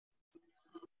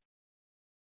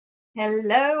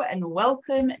Hello and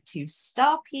welcome to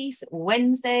Star Peace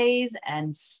Wednesdays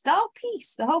and Star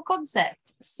Peace, the whole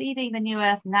concept, seeding the new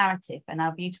earth narrative and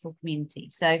our beautiful community.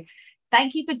 So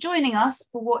thank you for joining us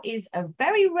for what is a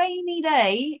very rainy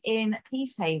day in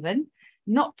Peacehaven.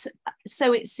 Not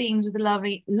so it seems with the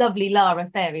lovely Lara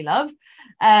FairyLove,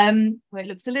 where it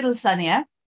looks a little sunnier.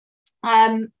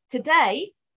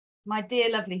 Today, my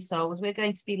dear lovely souls, we're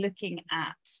going to be looking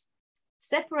at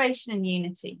separation and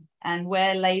unity, and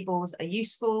where labels are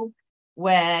useful,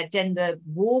 where gender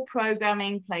war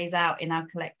programming plays out in our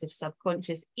collective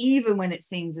subconscious, even when it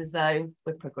seems as though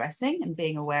we're progressing, and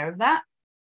being aware of that.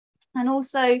 And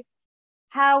also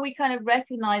how we kind of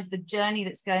recognize the journey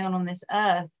that's going on this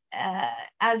earth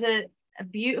as a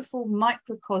beautiful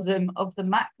microcosm of the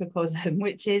macrocosm,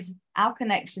 which is our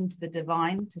connection to the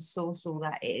divine, to source all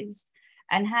that is.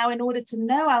 And how, in order to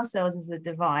know ourselves as the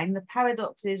divine, the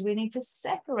paradox is we need to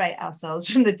separate ourselves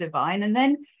from the divine and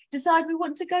then decide we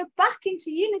want to go back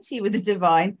into unity with the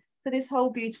divine for this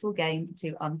whole beautiful game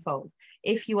to unfold.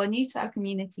 If you are new to our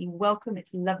community, welcome.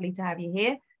 It's lovely to have you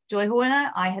here. Joy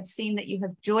Horner, I have seen that you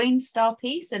have joined Star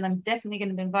Peace, and I'm definitely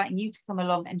going to be inviting you to come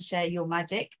along and share your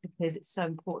magic, because it's so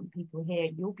important people hear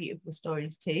your beautiful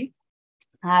stories too.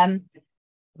 I've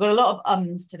got a lot of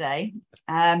ums today.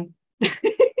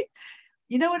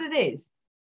 You know what it is?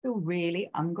 I feel really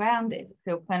ungrounded. I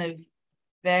feel kind of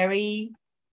very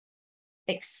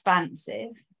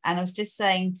expansive. And I was just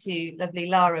saying to lovely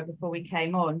Lara before we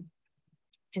came on,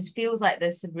 just feels like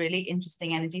there's some really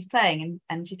interesting energies playing.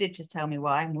 And she did just tell me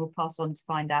why, and we'll pass on to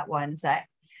find out why in a sec.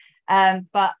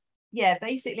 But yeah,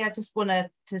 basically, I just want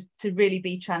to really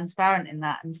be transparent in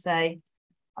that and say,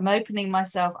 I'm opening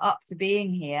myself up to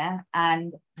being here.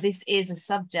 And this is a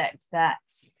subject that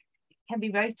can be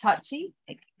very touchy.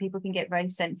 People can get very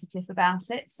sensitive about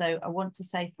it. So I want to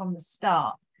say from the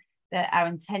start that our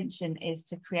intention is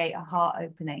to create a heart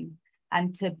opening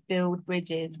and to build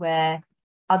bridges where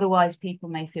otherwise people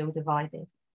may feel divided.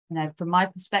 You know, from my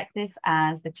perspective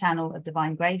as the channel of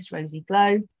divine grace, Rosie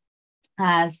Glow,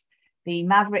 as the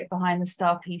maverick behind the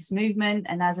Star Peace movement,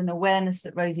 and as an awareness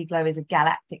that Rosie Glow is a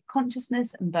galactic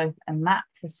consciousness and both a map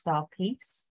for Star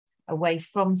Peace, away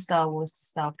from Star Wars to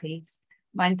Star Peace.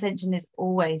 My intention is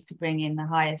always to bring in the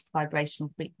highest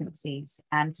vibrational frequencies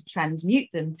and to transmute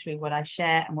them through what I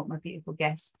share and what my beautiful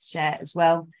guests share as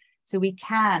well, so we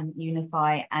can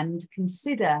unify and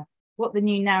consider what the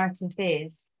new narrative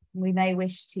is we may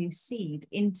wish to seed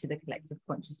into the collective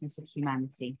consciousness of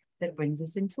humanity that brings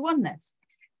us into oneness.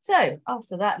 So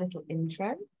after that little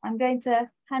intro, I'm going to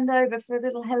hand over for a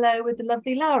little hello with the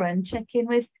lovely Lara and check in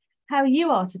with how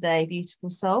you are today, beautiful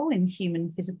soul in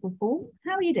human physical form.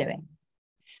 How are you doing?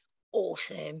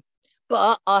 Awesome.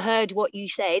 But I heard what you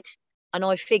said, and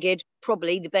I figured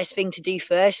probably the best thing to do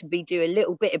first would be do a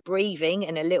little bit of breathing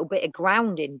and a little bit of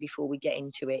grounding before we get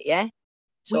into it. Yeah.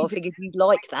 So I figured you'd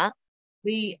like that.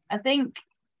 I think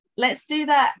let's do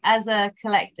that as a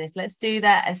collective. Let's do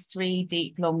that as 3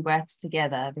 deep, long breaths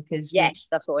together, because yes,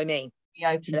 that's what I mean.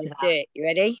 So let's do it. You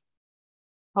ready?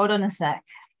 Hold on a sec.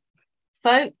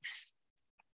 Folks,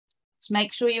 just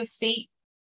make sure your feet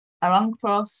are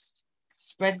uncrossed.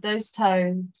 Spread those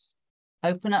toes,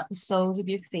 open up the soles of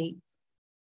your feet,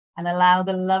 and allow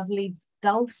the lovely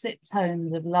dulcet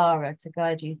tones of Lara to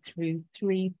guide you through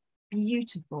 3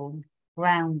 beautiful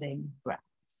grounding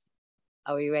breaths.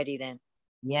 Are we ready then?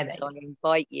 Yeah, so I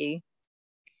invite you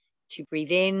to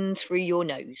breathe in through your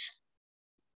nose.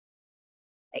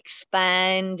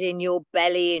 Expand in your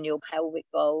belly and your pelvic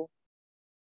bowl,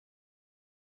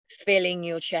 filling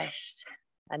your chest,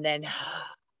 and then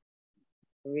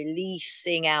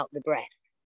releasing out the breath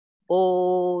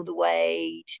all the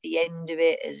way to the end of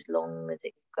it, as long as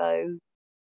it goes,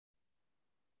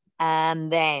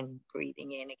 and then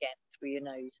breathing in again through your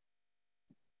nose,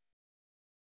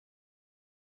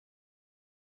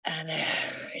 and then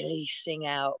releasing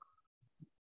out.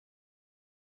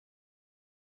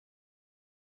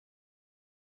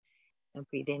 And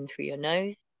breathe in through your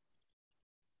nose,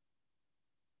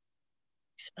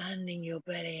 expanding your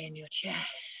belly and your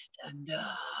chest, and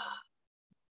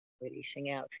releasing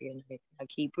out through your nose. Now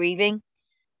keep breathing,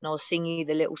 and I'll sing you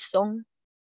the little song.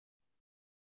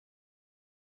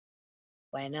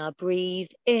 When I breathe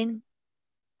in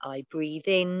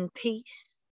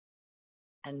peace.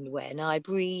 And when I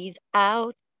breathe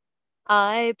out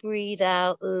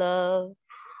love.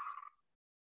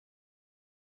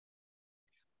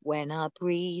 When I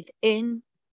breathe in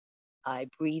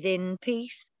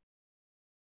peace.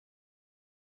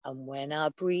 And when I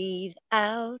breathe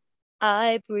out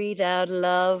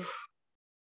love.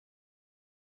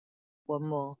 One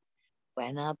more.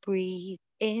 When I breathe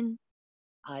in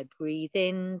I breathe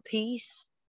in peace.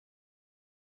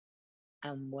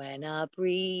 And when I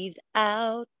breathe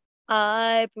out,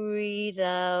 I breathe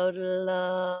out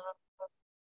love.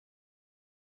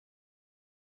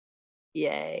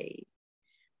 Yay.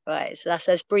 Right, so that's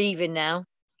us breathing now.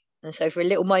 And so for a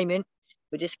little moment,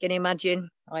 we're just going to imagine,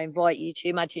 I invite you to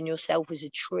imagine yourself as a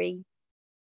tree,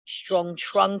 strong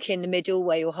trunk in the middle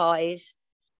where your heart is,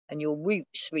 and your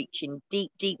roots reaching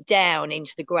deep, deep down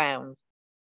into the ground.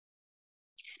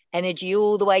 Energy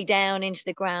all the way down into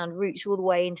the ground, roots all the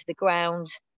way into the ground,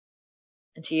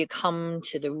 until you come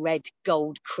to the red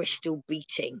gold crystal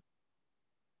beating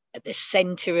at the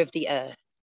center of the earth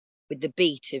with the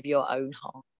beat of your own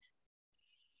heart.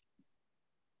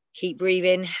 Keep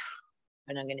breathing,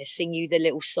 and I'm going to sing you the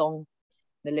little song.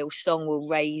 The little song will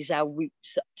raise our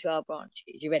roots up to our branches.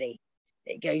 You ready?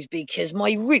 It goes, because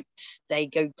my roots, they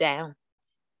go down,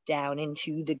 down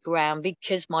into the ground.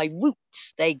 Because my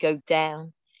roots, they go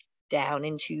down, down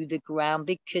into the ground.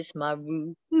 Because my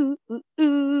roots,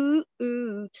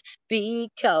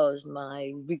 because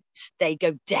my roots, they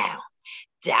go down,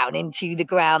 down into the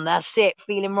ground. That's it.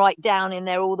 Feeling right down in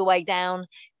there, all the way down.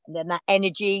 And then that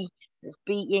energy that's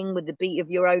beating with the beat of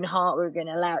your own heart, we're going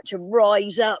to allow it to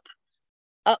rise up,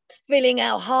 filling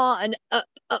our heart, and up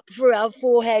through our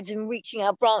foreheads and reaching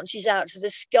our branches out to the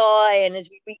sky. And as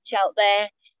we reach out there,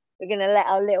 we're going to let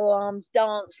our little arms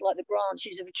dance like the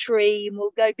branches of a tree, and we'll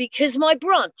go, because my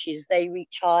branches, they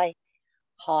reach high,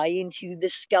 high into the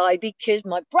sky. Because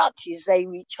my branches, they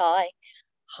reach high,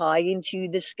 high into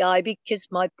the sky. Because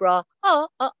my branches,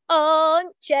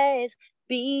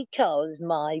 because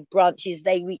my branches,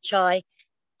 they reach high,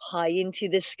 high into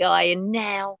the sky. And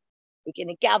now we're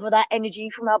going to gather that energy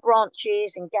from our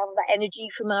branches and gather that energy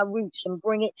from our roots and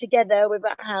bring it together with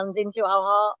our hands into our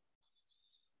heart.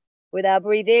 With our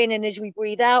breathe in, and as we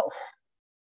breathe out,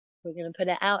 we're going to put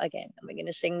it out again. And we're going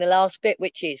to sing the last bit,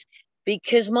 which is,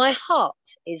 because my heart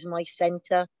is my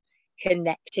center,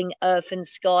 connecting earth and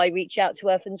sky. Reach out to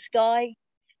earth and sky.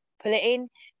 Pull it in.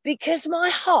 Because my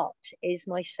heart is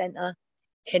my center,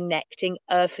 connecting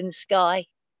earth and sky.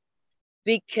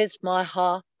 Because my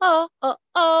heart,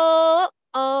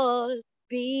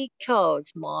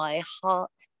 because my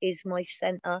heart is my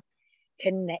center,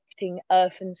 connecting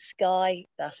earth and sky.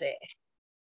 That's it.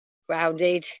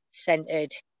 Grounded,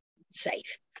 centered,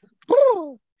 safe.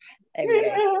 There we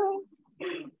go.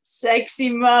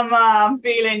 Sexy mama, I'm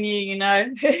feeling you, you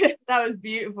know. That was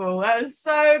beautiful. That was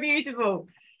so beautiful.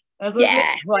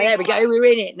 Yeah, right, there we go. We're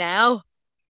in it now.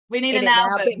 We need an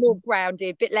album. A bit more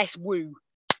grounded, a bit less woo.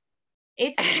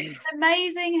 It's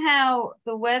amazing how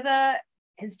the weather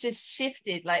has just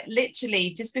shifted. Like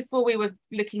literally just before we were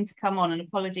looking to come on, and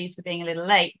apologies for being a little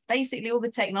late, basically all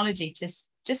the technology just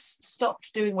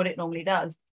stopped doing what it normally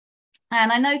does.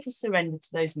 And I know to surrender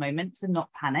to those moments and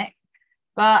not panic.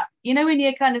 But you know, when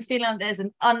you're kind of feeling like there's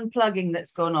an unplugging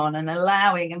that's gone on and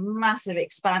allowing a massive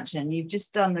expansion, you've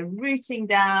just done the rooting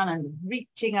down and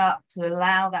reaching up to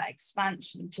allow that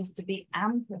expansion just to be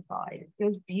amplified. It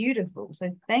feels beautiful.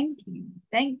 So thank you.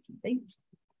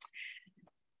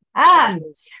 And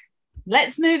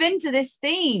let's move into this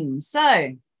theme.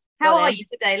 So how are you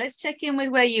today? Let's check in with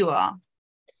where you are.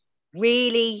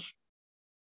 Really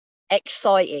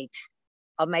excited.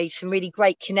 I've made some really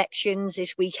great connections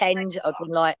this weekend. I've been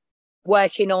like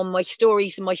working on my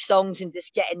stories and my songs and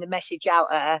just getting the message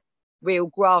out at a real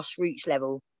grassroots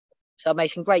level. So I've made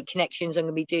some great connections. I'm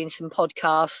going to be doing some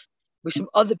podcasts with some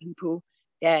other people,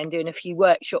 and doing a few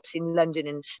workshops in London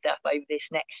and stuff over this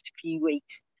next few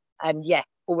weeks. And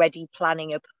already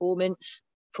planning a performance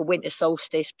for winter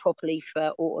solstice, properly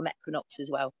for autumn equinox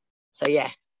as well. So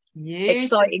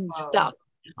exciting stuff.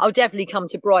 I'll definitely come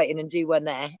to Brighton and do one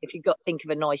there. If you've got to think of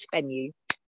a nice venue,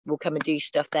 we'll come and do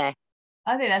stuff there.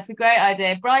 I think that's a great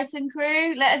idea. Brighton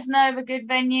crew, let us know of a good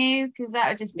venue, because that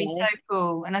would just be so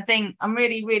cool. And I think I'm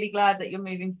really, really glad that you're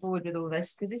moving forward with all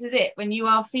this, because this is it. When you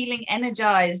are feeling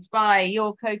energized by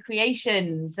your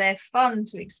co-creations, they're fun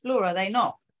to explore, are they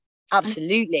not?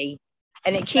 Absolutely.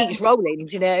 And it keeps rolling,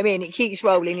 do you know what I mean? It keeps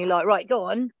rolling. You're like, right, go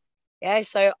on. Yeah,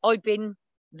 so I've been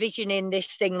visioning this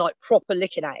thing, like proper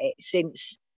looking at it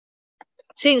since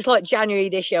like January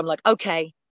this year. I'm like,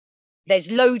 okay,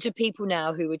 there's loads of people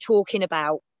now who are talking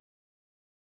about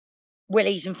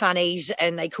willies and fannies,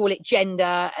 and they call it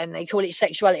gender and they call it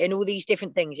sexuality and all these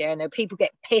different things. Yeah, and people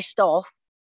get pissed off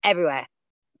everywhere.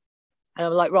 And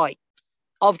I'm like, right,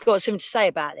 I've got something to say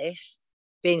about this,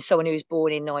 being someone who was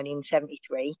born in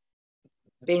 1973,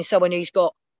 being someone who's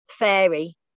got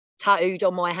fairy tattooed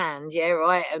on my hand,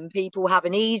 and people have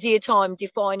an easier time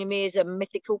defining me as a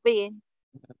mythical being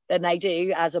than they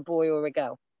do as a boy or a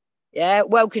girl. Yeah,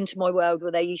 welcome to my world,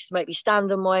 where they used to make me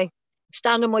stand on my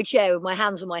chair with my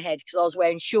hands on my head because I was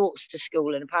wearing shorts to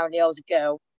school, and apparently I was a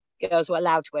girl. Girls were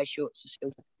allowed to wear shorts to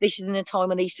school. This is in a time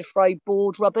when they used to throw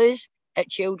board rubbers at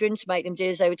children to make them do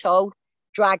as they were told,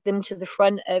 drag them to the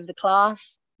front of the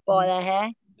class by their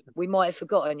hair. We might have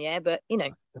forgotten, yeah, but you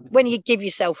know, when you give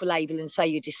yourself a label and say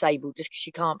you're disabled just because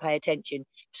you can't pay attention,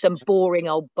 some boring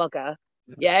old bugger,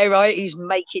 yeah, right, he's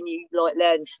making you like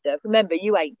learn stuff. Remember,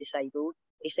 you ain't disabled.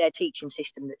 It's their teaching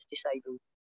system that's disabled.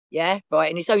 Yeah, right.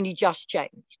 And it's only just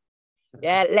changed.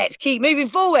 Yeah, let's keep moving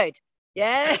forward.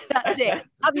 Yeah, that's it.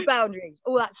 Have your boundaries,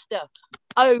 all that stuff.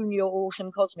 Own your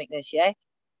awesome cosmicness. Yeah.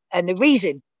 And the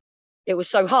reason it was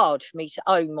so hard for me to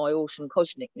own my awesome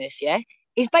cosmicness, yeah,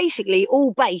 is basically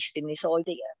all based in this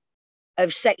idea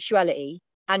of sexuality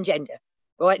and gender.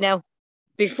 Right now,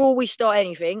 before we start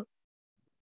anything,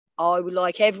 I would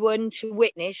like everyone to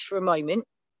witness for a moment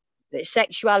that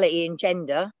sexuality and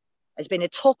gender has been a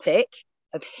topic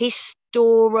of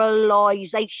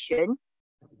historialization,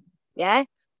 yeah,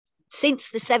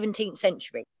 since the 17th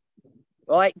century,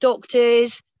 right?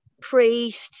 Doctors,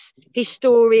 priests,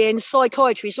 historians,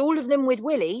 psychiatrists, all of them with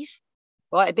willies,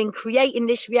 right, have been creating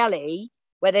this reality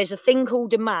where there's a thing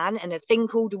called a man and a thing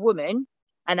called a woman,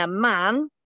 and a man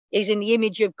is in the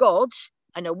image of God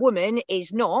and a woman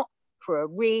is not, for a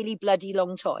really bloody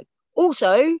long time.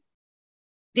 Also,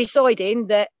 deciding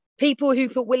that people who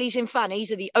put willies in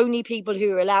fannies are the only people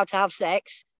who are allowed to have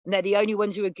sex, and they're the only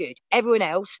ones who are good. Everyone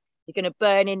else is going to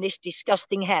burn in this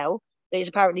disgusting hell that is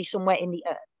apparently somewhere in the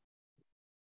earth.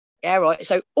 Yeah, right.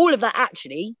 So all of that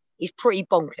actually is pretty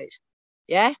bonkers.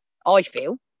 Yeah, I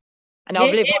feel. And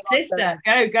I've lived my life. Sister,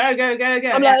 go, go, go, go, go.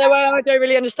 I'm like, well, I don't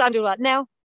really understand all that. Now,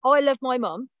 I love my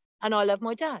mum and I love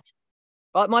my dad.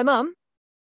 Right, my mum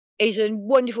is a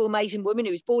wonderful, amazing woman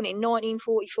who was born in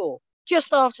 1944,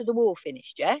 just after the war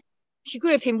finished, yeah? She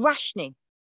grew up in rationing.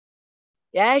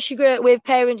 Yeah, she grew up with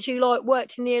parents who like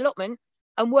worked in the allotment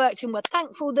and worked and were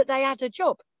thankful that they had a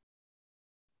job.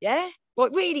 Yeah,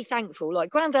 like really thankful.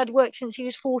 Like Granddad worked since he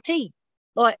was 14,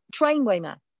 like trainway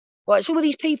man. Right, some of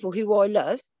these people who I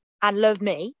love and love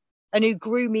me and who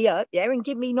grew me up, yeah, and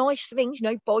give me nice things, you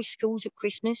know, bicycles at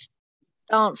Christmas,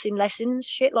 dancing lessons,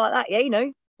 shit like that, yeah, you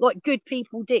know, like good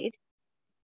people did.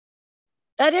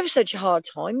 They'd have such a hard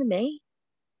time with me,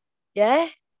 yeah,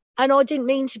 and I didn't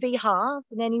mean to be hard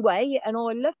in any way, and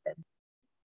I loved them,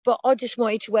 but I just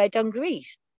wanted to wear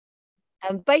dungarees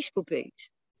and baseball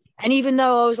boots. And even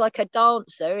though I was like a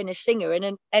dancer and a singer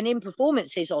and in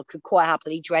performances I could quite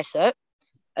happily dress up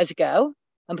as a girl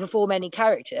and perform any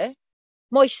character,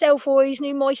 myself always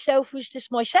knew myself was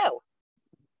just myself.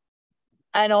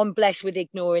 And I'm blessed with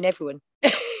ignoring everyone.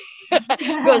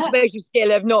 Got a special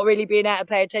skill of not really being able to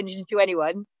pay attention to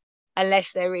anyone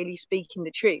unless they're really speaking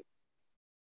the truth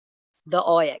that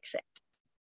I accept.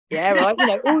 Yeah, right. You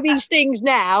know, all these things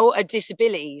now are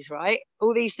disabilities, right?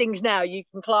 All these things now you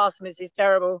can class them as these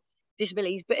terrible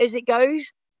disabilities. But as it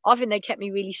goes, I think they kept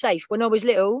me really safe. When I was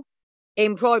little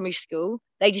in primary school,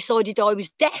 they decided I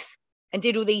was deaf and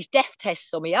did all these deaf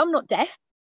tests on me. I'm not deaf.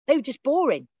 They were just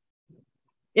boring.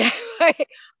 Yeah,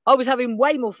 I was having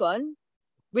way more fun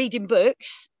reading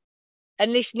books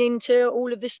and listening to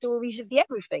all of the stories of the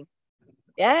everything.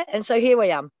 Yeah, and so here I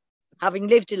am, having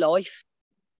lived a life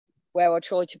where I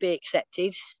tried to be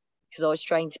accepted because I was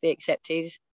trained to be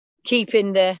accepted,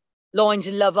 keeping the lines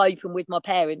of love open with my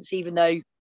parents, even though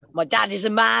my dad is a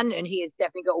man and he has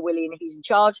definitely got a willy and he's in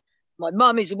charge. My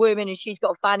mum is a woman and she's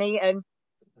got a fanny, and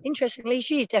interestingly,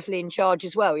 she's definitely in charge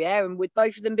as well. Yeah, and with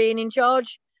both of them being in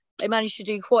charge, they managed to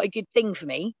do quite a good thing for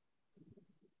me.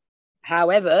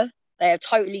 However, they have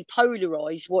totally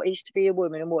polarized what is to be a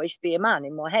woman and what is to be a man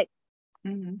in my head.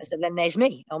 Mm-hmm. And so then there's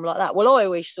me. I'm like that. Well, I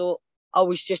always thought I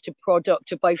was just a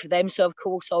product of both of them, so of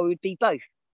course I would be both.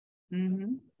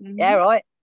 Mm-hmm. Mm-hmm. Yeah, right.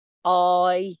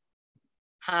 I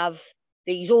have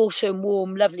these awesome,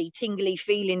 warm, lovely, tingly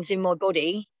feelings in my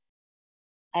body,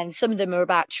 and some of them are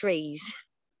about trees.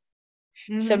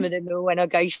 Mm-hmm. Some of them are when I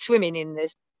go swimming in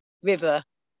the river.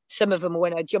 Some of them are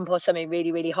when I jump on something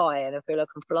really, really high and I feel like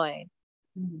I'm flying.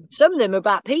 Mm-hmm. Some of them are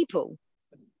about people.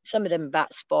 Some of them are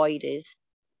about spiders.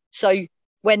 So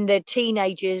when the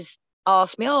teenagers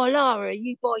ask me, "Oh, Lara, are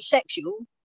you bisexual?"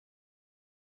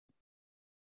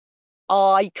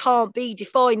 I can't be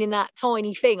defining that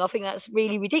tiny thing. I think that's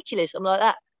really ridiculous. I'm like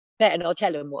that. Better not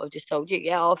tell them what I've just told you.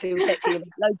 Yeah, I feel sexy about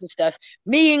loads of stuff,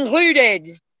 me included.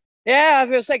 Yeah, I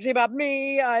feel sexy about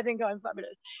me. I think I'm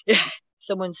fabulous. Yeah.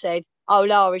 Someone said, "Oh,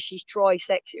 Lara, she's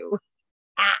trisexual."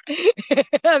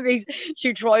 That means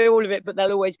she'll try all of it, but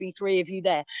there'll always be three of you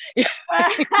there.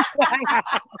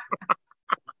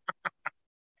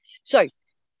 So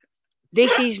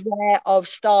this is where I've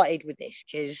started with this,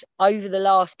 because over the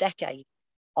last decade,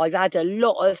 I've had a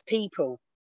lot of people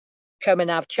come and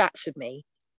have chats with me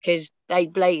because they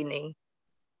blatantly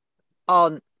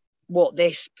aren't what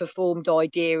this performed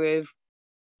idea of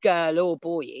girl or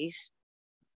boy is.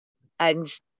 And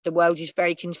the world is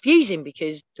very confusing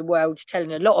because the world's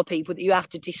telling a lot of people that you have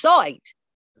to decide.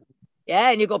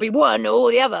 Yeah, and you've got to be one or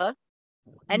the other.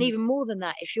 And even more than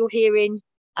that, if you're hearing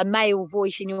a male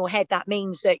voice in your head, that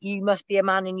means that you must be a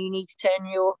man and you need to turn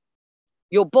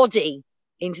your body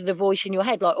into the voice in your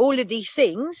head. Like, all of these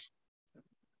things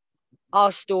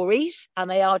are stories and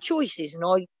they are choices. And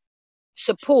I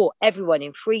support everyone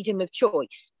in freedom of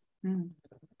choice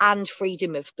and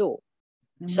freedom of thought.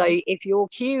 So if you're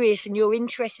curious and you're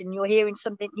interested and you're hearing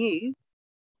something new,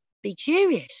 be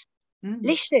curious.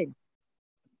 Listen.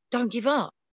 Don't give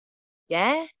up.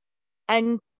 Yeah?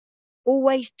 And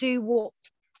always do what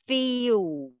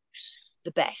feels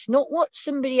the best, not what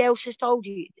somebody else has told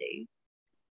you to do,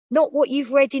 not what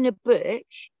you've read in a book,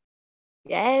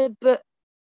 yeah, but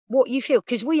what you feel,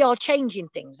 because we are changing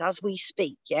things as we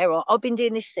speak. Yeah, I've been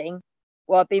doing this thing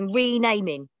where I've been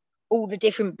renaming all the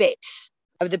different bits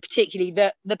of particularly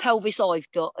the pelvis I've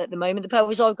got at the moment. The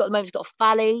pelvis I've got at the moment has got a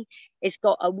phalli, it's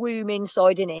got a womb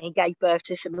inside in it. It gave birth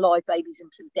to some live babies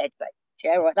and some dead babies.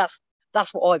 Yeah, right.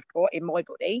 That's what I've got in my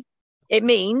body. It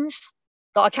means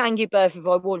that I can give birth if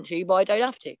I want to, but I don't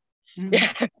have to.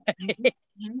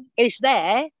 It's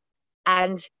there,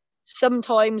 and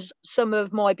sometimes some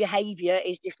of my behaviour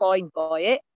is defined by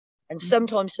it, and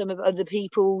sometimes some of other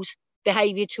people's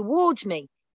behaviour towards me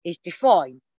is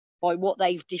defined by what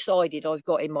they've decided I've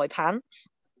got in my pants.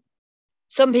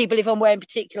 Some people, if I'm wearing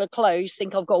particular clothes,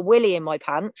 think I've got a willy in my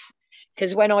pants,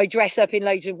 because when I dress up in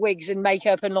loads of wigs and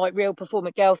makeup and like real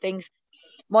performance girl things,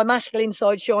 my masculine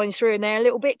side shines through and they're a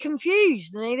little bit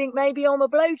confused and they think maybe I'm a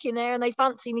bloke in there and they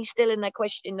fancy me still and they're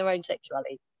questioning their own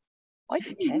sexuality. I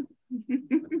don't care.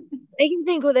 They can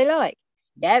think what they like.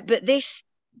 Yeah, but this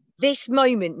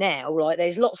moment now, like,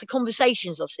 there's lots of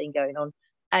conversations I've seen going on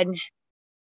and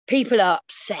people are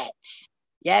upset.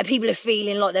 Yeah, people are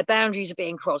feeling like their boundaries are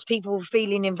being crossed. People are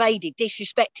feeling invaded,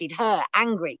 disrespected, hurt,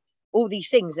 angry, all these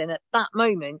things. And at that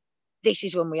moment, this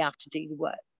is when we have to do the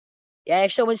work. Yeah,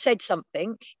 if someone said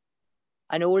something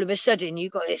and all of a sudden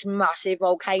you've got this massive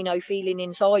volcano feeling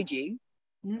inside you,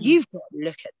 you've got to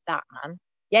look at that, man.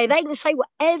 Yeah, they can say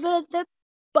whatever the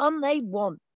bum they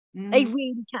want. They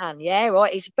really can. Yeah,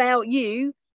 right. It's about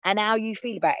you and how you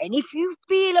feel about it. And if you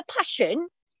feel a passion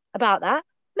about that,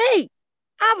 mate,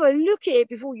 have a look at it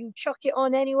before you chuck it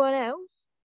on anyone else.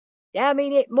 Yeah, I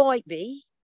mean, it might be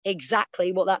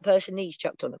exactly what that person needs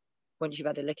chucked on them once you've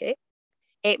had a look at it.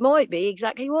 It might be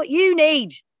exactly what you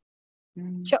need.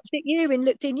 Chucked at you and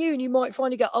looked in you, and you might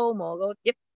finally go, oh my God,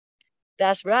 yep,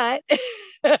 that's right.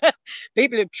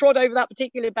 People have trod over that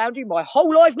particular boundary my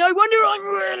whole life. No wonder I'm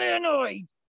really annoyed.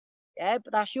 Yeah,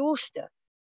 but that's your stuff.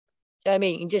 So I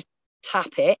mean, you can just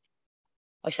tap it.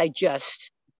 I say just,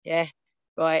 yeah,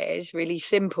 right. It's really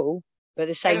simple, but at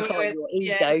the same time, your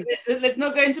ego. Let's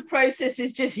not go into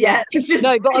processes just yet. It's just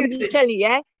no, but I'm just telling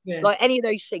you, like any of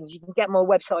those things, you can get my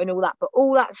website and all that, but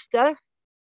all that stuff,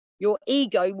 your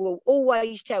ego will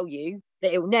always tell you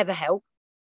that it will never help.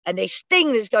 And this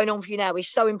thing that's going on for you now is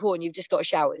so important. You've just got to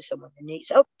shout at someone, and it's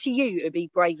up to you to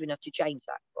be brave enough to change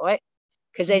that, right?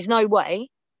 Because there's no way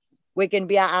we're going to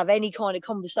be able to have any kind of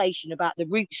conversation about the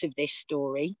roots of this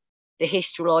story, the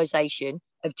historisation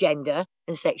of gender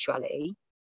and sexuality.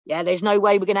 Yeah, there's no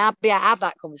way we're going to be able to have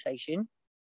that conversation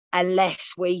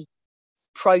unless we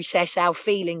process our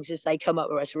feelings as they come up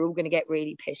with us. We're all going to get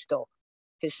really pissed off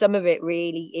because some of it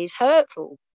really is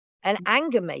hurtful and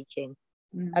anger making.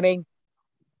 I mean,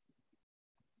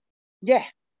 yeah,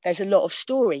 there's a lot of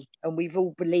story and we've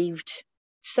all believed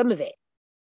some of it.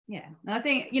 Yeah, and I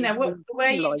think, you know, the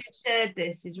way you just shared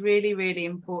this is really, really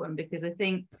important, because I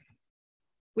think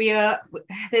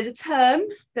there's a term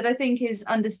that I think is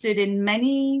understood in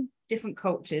many different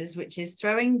cultures, which is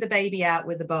throwing the baby out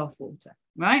with the bathwater,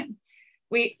 right?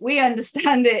 We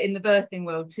understand it in the birthing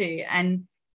world too. And,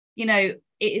 you know,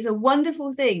 it is a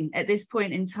wonderful thing at this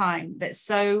point in time that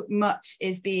so much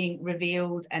is being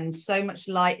revealed and so much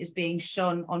light is being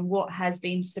shone on what has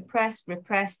been suppressed,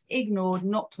 repressed, ignored,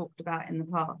 not talked about in the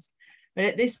past. But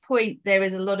at this point, there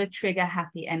is a lot of trigger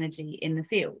happy energy in the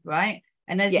field, right?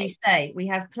 And as you say, we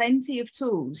have plenty of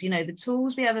tools. You know, the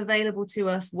tools we have available to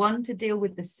us, one, to deal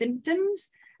with the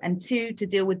symptoms, and two, to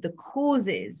deal with the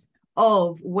causes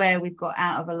of where we've got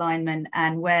out of alignment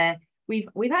and where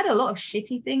we've had a lot of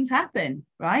shitty things happen,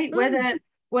 right?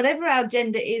 Whatever our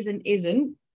gender is and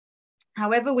isn't,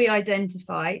 however we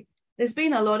identify, there's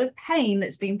been a lot of pain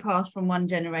that's been passed from one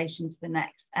generation to the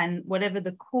next. And whatever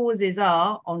the causes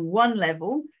are on one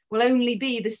level will only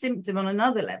be the symptom on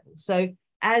another level. So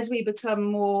as we become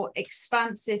more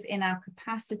expansive in our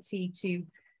capacity to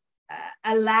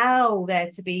allow there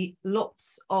to be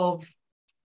lots of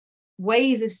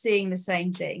ways of seeing the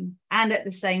same thing, and at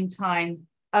the same time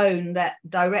own that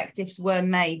directives were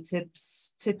made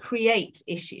to create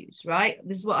issues, right?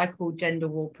 This is what I call gender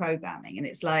war programming. And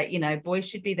it's like, you know, boys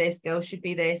should be this, girls should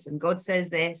be this, and God says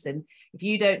this, and if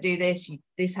you don't do this,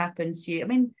 this happens to you. I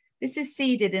mean, this is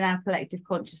seeded in our collective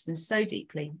consciousness so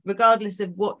deeply, regardless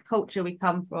of what culture we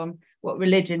come from, what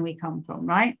religion we come from,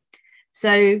 right?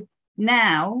 So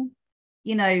now,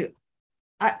 you know,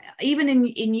 even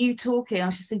in you talking, I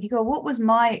was just thinking, oh, what was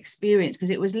my experience?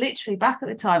 Because it was literally back at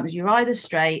the time, was you're either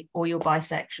straight or you're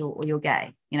bisexual or you're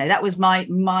gay. You know, that was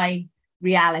my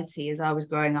reality as I was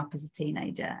growing up as a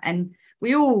teenager. And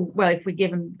we all, well, if we're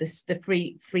given the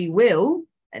free will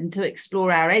and to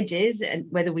explore our edges, and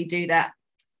whether we do that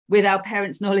with our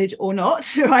parents' knowledge or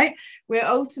not, right, we're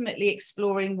ultimately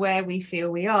exploring where we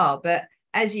feel we are. But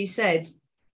as you said,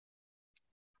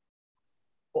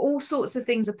 all sorts of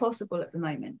things are possible at the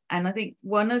moment. And I think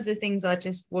one of the things I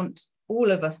just want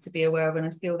all of us to be aware of, and I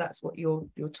feel that's what you're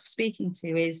speaking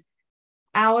to, is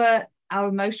our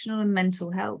emotional and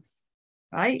mental health,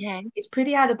 right? Yeah. It's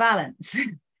pretty out of balance.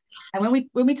 And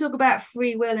when we talk about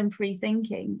free will and free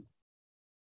thinking,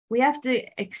 we have to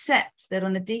accept that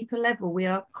on a deeper level, we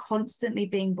are constantly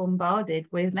being bombarded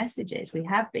with messages. We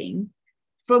have been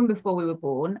from before we were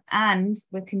born, and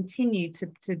we'll continue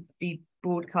to be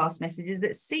broadcast messages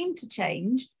that seem to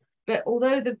change, but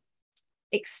although the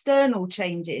external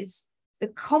changes, the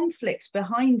conflict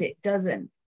behind it doesn't.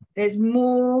 There's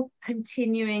more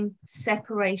continuing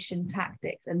separation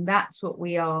tactics, and that's what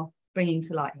we are bringing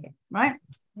to light here, right?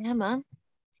 Yeah, man.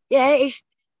 Yeah, it's,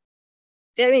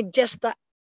 I mean, just that,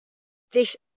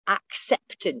 this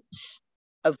acceptance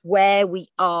of where we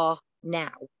are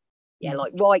now. Yeah,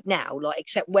 like right now, like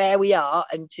accept where we are,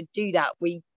 and to do that,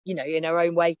 we, you know, in our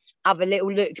own way, have a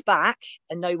little look back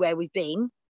and know where we've been.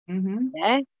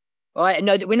 Yeah, right, and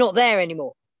know that we're not there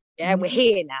anymore. Yeah, we're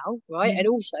here now, right? And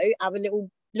also have a little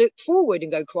look forward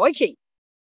and go, crikey,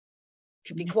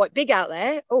 could be quite big out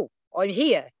there. Oh, I'm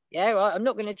here. Yeah, right. I'm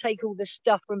not going to take all the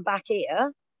stuff from back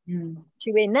here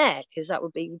to in there, because that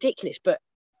would be ridiculous. But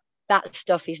that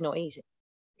stuff is not easy.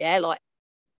 Yeah, like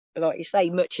you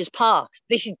say, much has passed.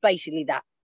 This is basically that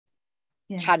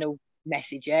channel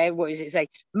message. Yeah, what does it say?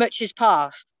 Much has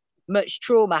passed, much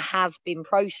trauma has been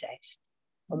processed,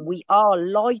 and we are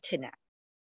lighter now,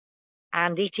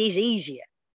 and it is easier.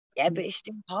 Yeah, but it's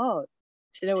still hard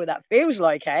to know what that feels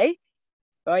like, eh?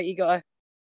 Right, you gotta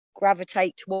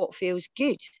gravitate to what feels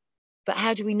good. But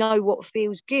how do we know what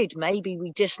feels good? Maybe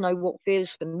we just know what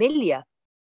feels familiar.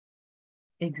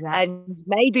 Exactly. And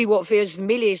maybe what feels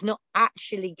familiar is not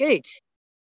actually good.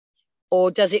 Or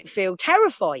does it feel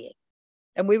terrifying?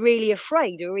 And we're really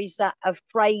afraid, or is that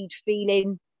afraid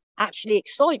feeling actually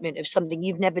excitement of something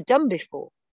you've never done before?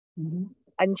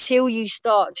 Until you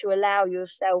start to allow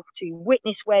yourself to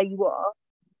witness where you are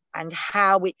and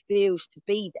how it feels to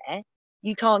be there,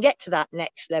 you can't get to that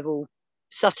next level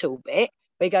subtle bit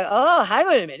where you go, oh, hang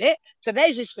on a minute. So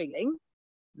there's this feeling.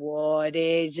 What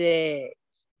is it?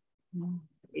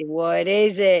 What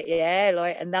is it? Yeah,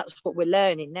 like, and that's what we're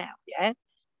learning now. Yeah.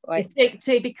 Right. It's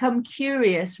to become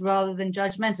curious rather than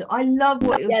judgmental. I love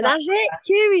what you're saying. That's it.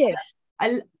 Curious.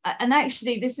 And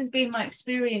actually, this has been my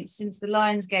experience since the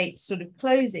Lionsgate sort of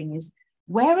closing, is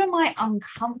where am I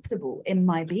uncomfortable in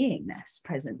my beingness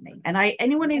presently? And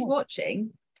anyone who's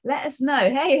watching, let us know.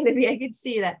 Hey, Olivia, good to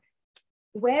see you there.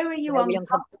 Where are you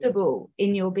uncomfortable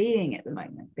in your being at the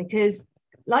moment? Because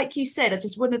like you said, I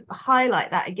just want to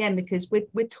highlight that again, because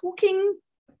we're talking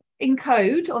in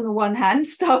code on the one hand,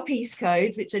 star piece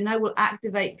codes, which I know will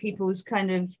activate people's kind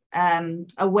of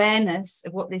awareness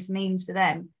of what this means for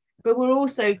them. But we're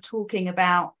also talking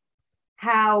about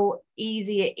how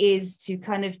easy it is to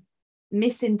kind of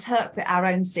misinterpret our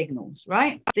own signals,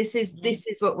 right? This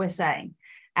is what we're saying.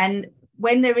 And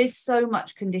when there is so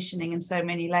much conditioning and so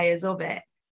many layers of it,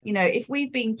 you know, if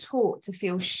we've been taught to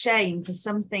feel shame for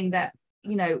something that,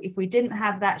 you know, if we didn't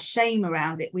have that shame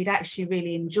around it, we'd actually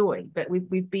really enjoy, but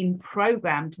we've been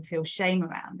programmed to feel shame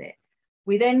around it.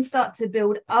 We then start to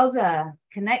build other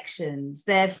connections.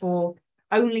 Therefore,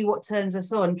 only what turns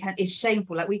us on is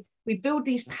shameful. Like we build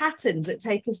these patterns that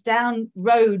take us down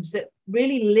roads that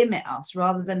really limit us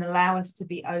rather than allow us to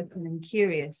be open and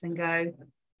curious and go,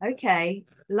 okay,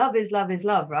 love is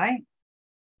love, right?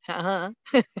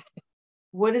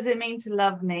 What does it mean to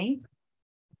love me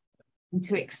and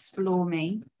to explore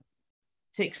me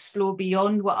to explore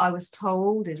beyond what I was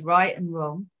told is right and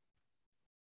wrong,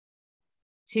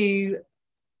 to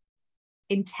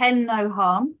intend no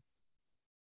harm,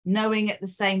 knowing at the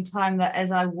same time that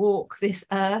as I walk this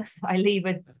earth, I leave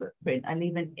a footprint, I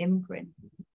leave an imprint.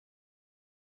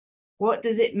 What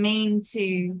does it mean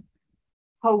to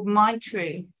hold my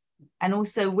truth and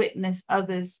also witness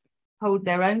others hold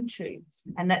their own truths,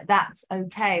 and that that's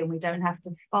okay, and we don't have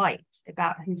to fight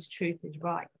about whose truth is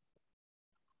right?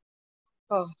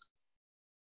 Oh,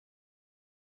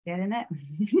 getting it?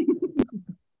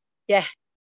 Yeah,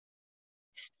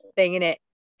 thing in it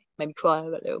made me cry.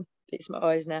 I've got little bits of my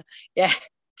eyes now. Yeah,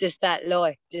 just that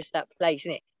life, just that place,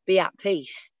 innit? Be at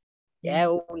peace. Yeah,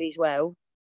 all is well.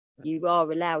 You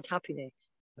are allowed happiness.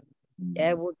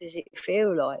 Yeah, what does it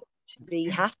feel like to be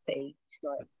happy? It's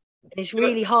like, it's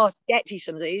really hard to get to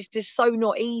sometimes. It's just so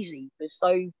not easy for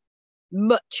so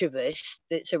much of us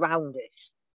that's around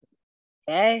us.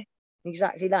 Yeah,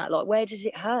 exactly that. Like, where does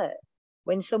it hurt?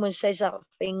 When someone says that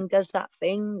thing, does that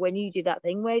thing, when you do that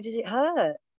thing, where does it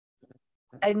hurt?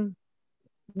 And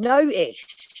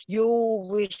notice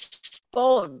your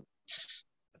response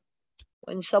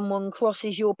when someone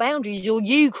crosses your boundaries or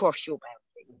you cross your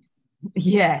boundaries.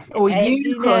 Yes, or you do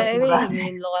you know what I mean?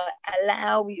 And like,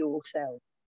 allow yourself.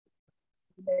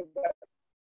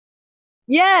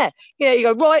 Yeah, you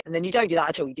go right, and then you don't do that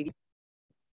at all. You do. And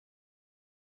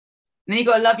then you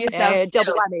got to love yourself. Yeah,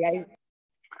 double whammy.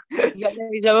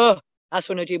 You go, oh, that's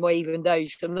when I do my even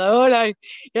those. I'm like, oh no,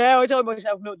 yeah, I told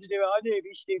myself not to do it. I knew it'd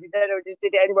be stupid. Then I just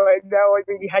did it anyway. Now I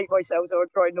really hate myself, so I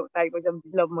try not to hate myself,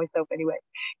 just love myself anyway.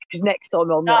 Because next time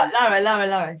I'm not.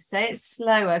 Lara, say it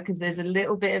slower, because there's a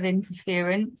little bit of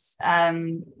interference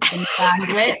in the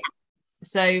bandwidth.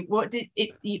 So what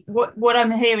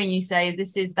I'm hearing you say is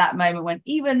this is that moment when,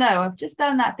 even though I've just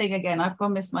done that thing again, I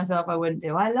promised myself I wouldn't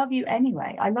do, I love you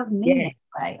anyway. I love me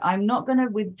anyway. I'm not going to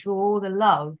withdraw the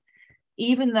love,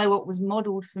 even though what was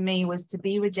modeled for me was to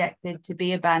be rejected, to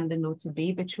be abandoned, or to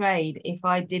be betrayed if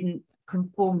I didn't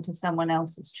conform to someone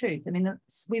else's truth. I mean,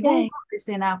 we've all got this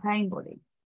in our pain body.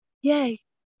 Yeah.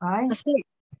 Right? That's it.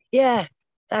 Yeah,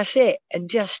 that's it. And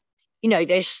just,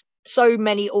 there's so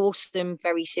many awesome,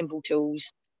 very simple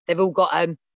tools. They've all got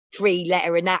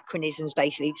 3-letter anachronisms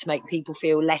basically to make people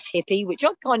feel less hippie, which I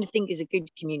kind of think is a good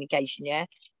communication. Yeah,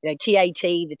 TAT,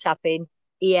 the tapping,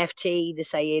 EFT, the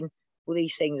saying, all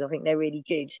these things. I think they're really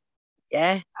good.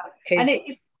 Yeah,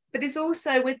 but it's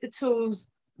also with the tools.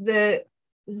 The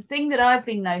thing that I've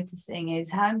been noticing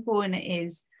is how important it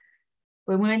is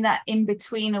when we're in that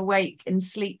in-between awake and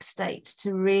sleep state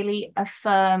to really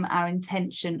affirm our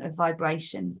intention of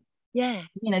vibration. Yeah.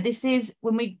 This is,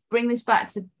 when we bring this back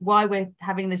to why we're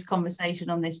having this conversation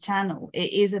on this channel,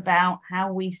 it is about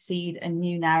how we seed a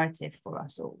new narrative for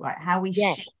us all, right? How we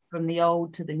shift from the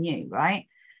old to the new, right?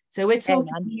 So we're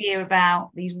talking here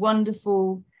about these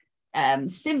wonderful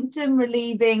symptom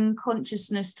relieving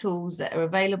consciousness tools that are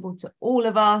available to all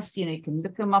of us. You can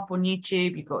look them up on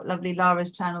YouTube. You've got lovely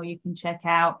Lara's channel you can check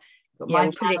out. You've got my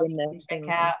channel you can check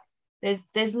out.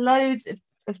 There's loads of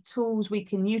tools we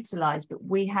can utilize, but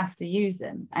we have to use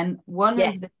them. And one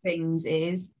of the things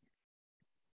is,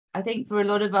 I think for a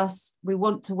lot of us, we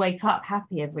want to wake up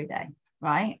happy every day,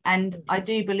 right? And I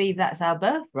do believe that's our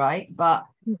birthright, but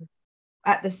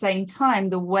at the same time,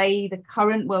 the way the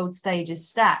current world stage is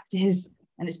stacked is,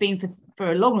 and it's been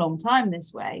for a long time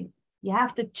this way, you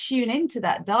have to tune into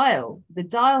that dial. The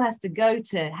dial has to go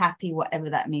to happy, whatever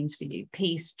that means for you,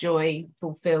 peace, joy,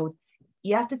 fulfilled.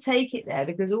 You have to take it there,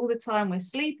 because all the time we're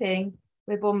sleeping,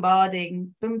 we're bombarded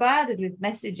with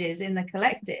messages in the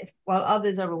collective while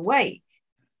others are awake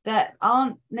that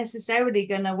aren't necessarily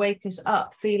going to wake us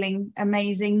up feeling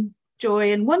amazing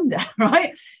joy and wonder,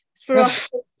 right? It's for us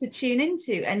to tune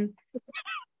into. And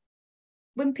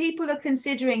when people are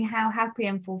considering how happy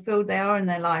and fulfilled they are in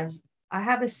their lives, I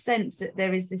have a sense that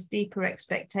there is this deeper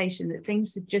expectation that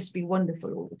things should just be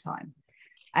wonderful all the time,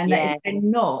 and that if they're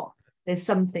not, there's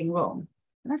something wrong.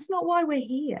 And that's not why we're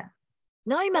here.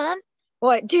 No, man.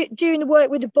 Right, doing the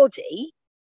work with the body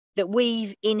that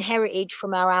we've inherited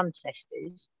from our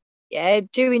ancestors,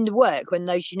 doing the work when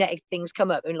those genetic things come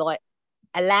up, and like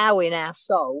allowing our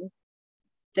soul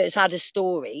that's had a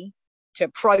story to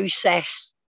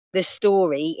process the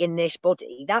story in this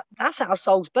body. That's our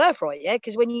soul's birthright,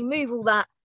 because when you move all that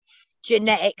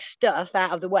genetic stuff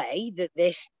out of the way that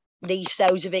these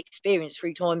cells have experienced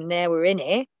through time, and now we're in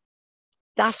it,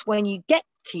 that's when you get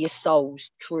to your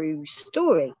soul's true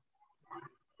story.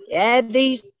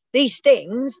 These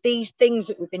things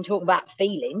that we've been talking about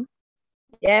feeling,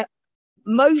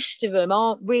 most of them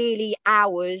aren't really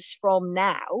ours from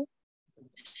now.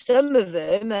 some of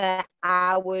them are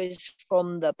hours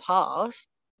from the past,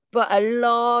 but a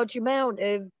large amount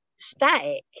of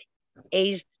static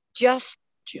is just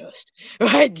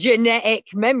right genetic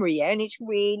memory, yeah? And it's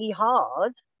really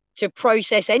hard to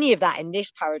process any of that in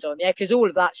this paradigm, yeah, because all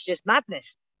of that's just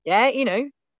madness, yeah, you know.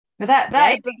 But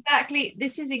that is exactly,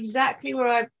 this is exactly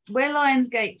where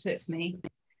Lionsgate took me,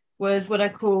 was what I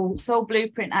call soul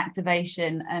blueprint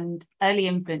activation and early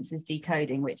influences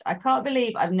decoding, which I can't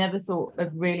believe I've never thought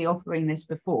of really offering this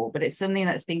before, but it's something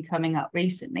that's been coming up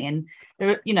recently. And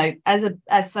there, you know,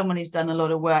 as someone who's done a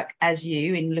lot of work as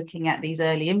you in looking at these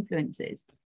early influences,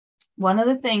 one of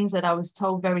the things that I was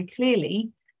told very clearly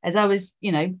as I was,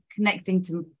 you know, connecting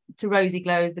to Rosy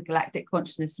Glow as the galactic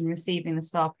consciousness and receiving the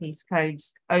star piece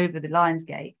codes over the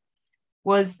Lionsgate,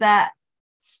 was that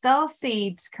star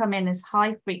seeds come in as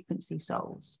high frequency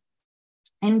souls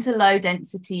into a lower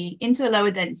density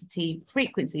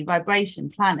frequency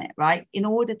vibration planet, right, in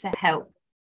order to help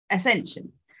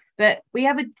ascension. But we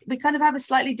kind of have a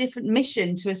slightly different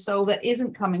mission to a soul that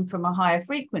isn't coming from a higher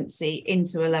frequency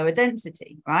into a lower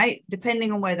density, right,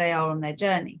 depending on where they are on their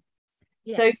journey.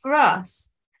 Yeah. So for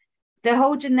us, the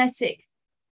whole genetic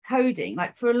coding,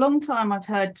 like for a long time I've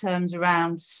heard terms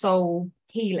around soul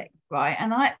healing, right?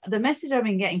 And the message I've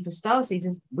been getting for starseeds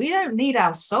is we don't need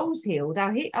our souls healed.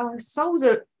 Our souls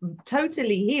are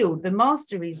totally healed. The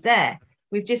mastery's there.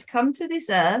 We've just come to this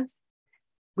earth.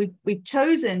 We've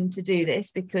chosen to do this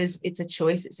because it's a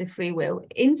choice, it's a free will,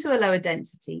 into a lower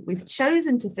density. We've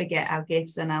chosen to forget our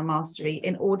gifts and our mastery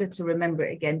in order to remember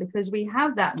it again, because we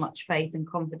have that much faith and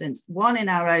confidence, one, in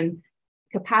our own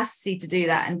capacity to do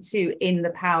that, and two, in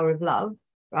the power of love,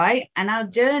 right? And our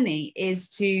journey is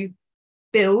to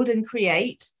build and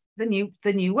create the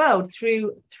new world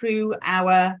through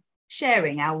our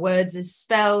sharing, our words as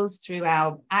spells, through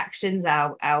our actions,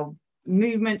 our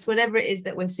movements, whatever it is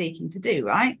that we're seeking to do,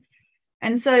 right?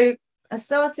 And so I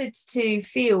started to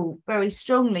feel very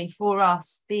strongly for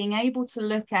us being able to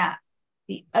look at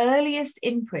the earliest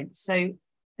imprints. So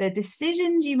the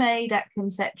decisions you made at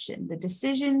conception, the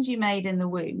decisions you made in the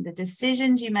womb, the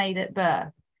decisions you made at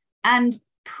birth, and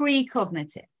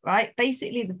precognitive, right?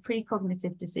 Basically the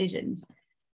precognitive decisions.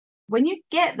 When you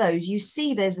get those, you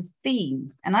see there's a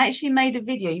theme. And I actually made a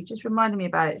video, you've just reminded me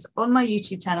about it. It's on my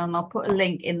YouTube channel, and I'll put a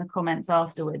link in the comments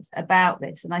afterwards about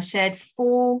this. And I shared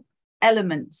 4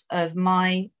 elements of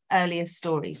my earliest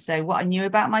stories. So what I knew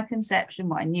about my conception,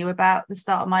 what I knew about the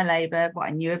start of my labor, what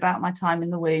I knew about my time in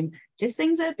the womb, just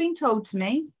things that had been told to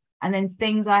me, and then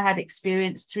things I had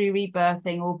experienced through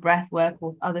rebirthing or breath work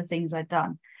or other things I'd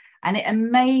done. And it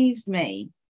amazed me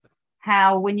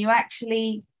how when you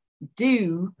actually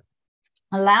do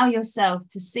allow yourself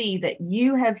to see that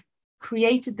you have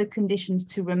created the conditions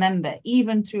to remember,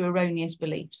 even through erroneous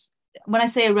beliefs. When I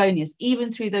say erroneous,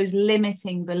 even through those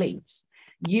limiting beliefs,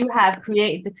 you have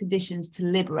created the conditions to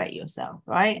liberate yourself,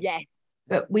 right? Yes.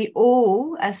 But we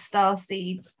all, as star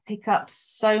seeds, pick up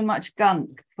so much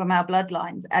gunk from our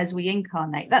bloodlines as we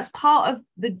incarnate. That's part of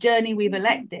the journey we've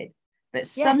elected. But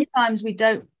sometimes we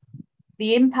don't,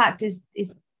 the impact is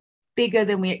bigger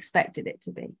than we expected it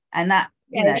to be. And that,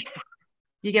 you know,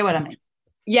 you get what I mean?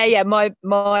 Yeah. My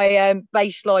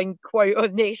baseline quote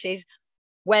on this is,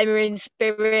 when we're in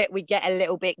spirit, we get a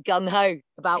little bit gung-ho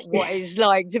about what it's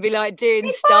like to be like doing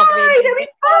stuff.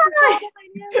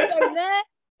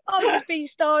 I'll just be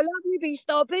star love, you be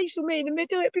star peace with me in the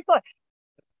middle, it'd be fine.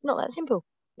 Not that simple.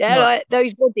 Yeah, no. Like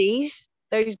these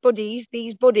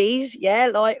bodies, yeah,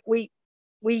 like we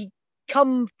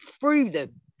come through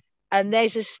them. And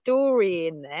there's a story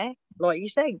in there, like you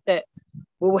say, that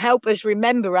will help us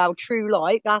remember our true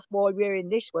light. That's why we're in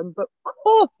this one. But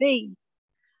coffee,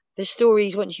 the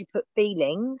stories, once you put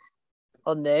feelings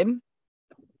on them,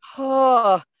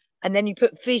 and then you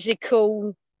put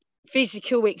physical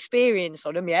experience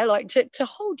on them, yeah, like to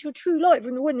hold your true light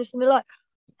from the oneness and the light.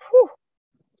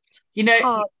 You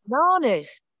know, bananas.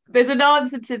 There's an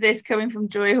answer to this coming from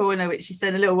Joy Horner, which she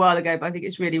said a little while ago, but I think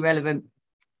it's really relevant.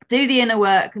 Do the inner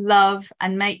work, love,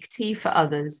 and make tea for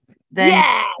others. Then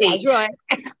that's right.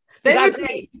 Then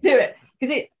do it,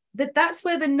 because that's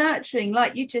where the nurturing,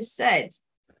 like you just said,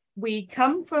 we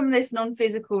come from this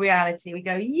non-physical reality. We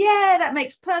go, yeah, that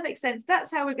makes perfect sense. That's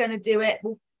how we're going to do it.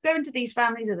 We'll go into these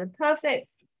families as the perfect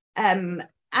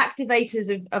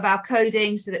activators of our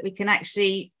coding, so that we can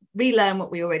actually relearn what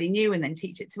we already knew and then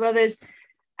teach it to others.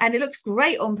 And it looks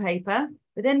great on paper,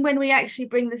 but then when we actually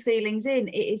bring the feelings in,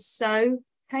 it is so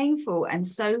painful and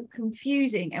so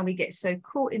confusing, and we get so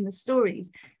caught in the stories.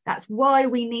 That's why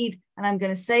we need, and I'm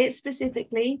going to say it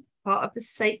specifically, part of the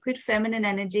sacred feminine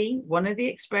energy, one of the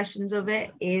expressions of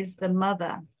it is the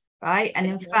mother, right? And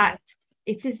in fact,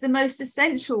 it is the most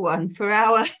essential one for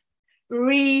our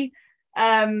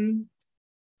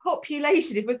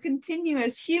population. If we're continuing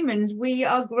as humans, we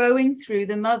are growing through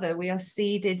the mother, we are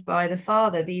seeded by the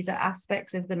father. These are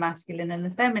aspects of the masculine and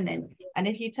the feminine, and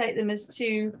if you take them as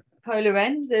two polar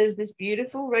ends, there's this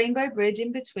beautiful rainbow bridge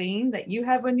in between that you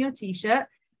have on your t-shirt,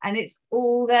 and it's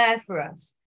all there for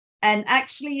us, and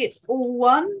actually it's all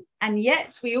one. And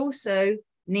yet we also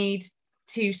need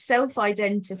to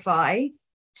self-identify,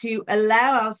 to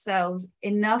allow ourselves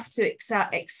enough to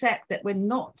accept that we're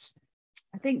not.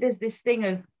 I think there's this thing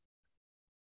of,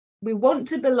 we want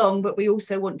to belong, but we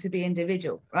also want to be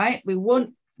individual, right? We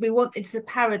want, it's the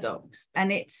paradox,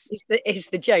 and it's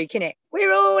the joke, isn't it?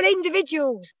 We're all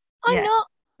individuals. I'm not.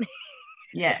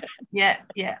 Yeah.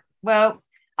 Well,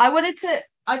 I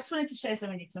just wanted to share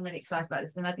something because I'm really excited about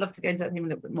this, and I'd love to go into that theme a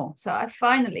little bit more. So I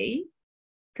finally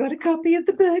got a copy of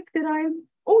the book that I'm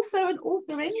also an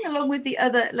author in, along with the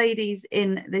other ladies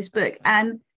in this book.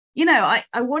 And you know,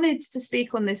 I wanted to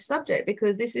speak on this subject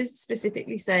because this is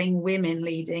specifically saying women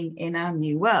leading in our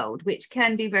new world, which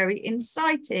can be very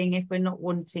inciting if we're not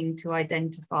wanting to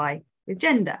identify with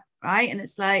gender, right? And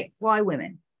it's like, why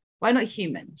women? Why not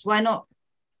humans? Why not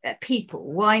people?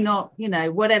 Why not, you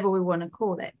know, whatever we want to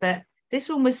call it? But this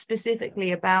one was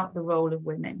specifically about the role of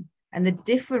women and the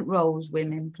different roles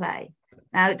women play.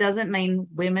 Now, it doesn't mean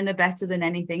women are better than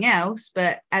anything else,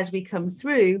 but as we come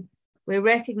through, we're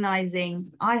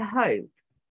recognizing, I hope,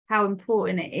 how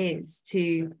important it is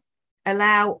to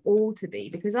allow all to be,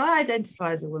 because I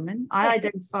identify as a woman, I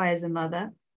identify as a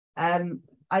mother.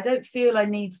 I don't feel I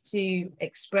need to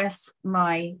express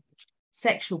my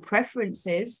sexual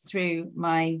preferences through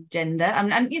my gender.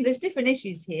 And you know, there's different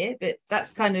issues here, but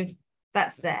that's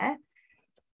there.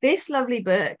 This lovely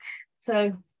book,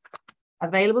 so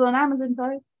available on Amazon,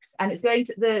 folks, and it's going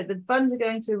to, the funds are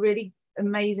going to a really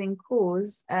amazing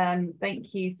cause.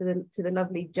 Thank you to the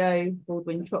lovely Jo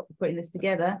Baldwin-Trott for putting this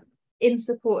together, in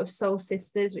support of Soul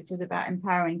Sisters, which is about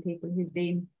empowering people who've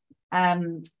been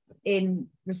in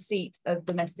receipt of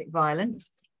domestic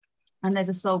violence. And there's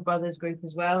a Soul Brothers group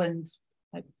as well, and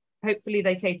hopefully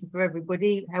they cater for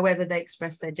everybody, however they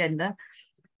express their gender.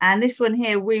 And this one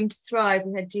here, Womb to Thrive,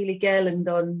 we had Julie Gerland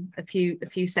on a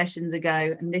few sessions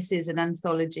ago, and this is an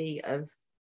anthology of,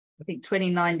 I think,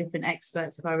 29 different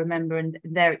experts, if I remember, and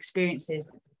their experiences.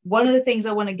 One of the things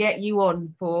I want to get you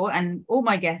on for, and all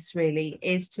my guests really,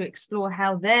 is to explore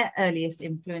how their earliest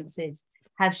influences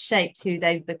have shaped who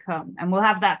they've become. And we'll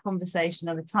have that conversation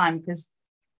over time, because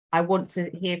I want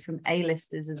to hear from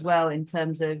A-listers as well, in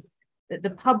terms of the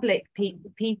public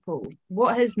people,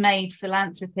 what has made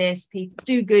philanthropists, people,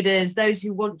 do-gooders, those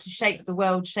who want to shape the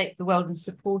world and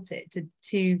support it,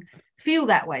 to feel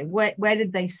that way. Where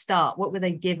did they start? What were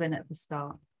they given at the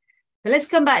start? But let's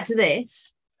come back to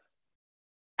this.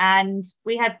 And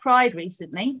we had Pride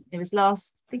recently. I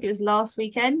think it was last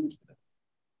weekend.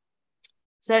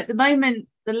 So at the moment,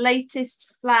 the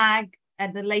latest flag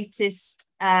and the latest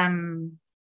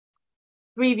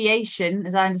abbreviation,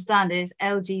 as I understand, is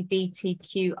LGBTQIA+.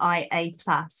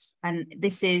 And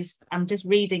this is, I'm just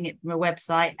reading it from a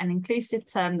website, an inclusive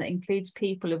term that includes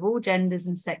people of all genders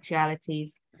and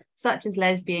sexualities, such as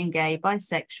lesbian, gay,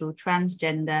 bisexual,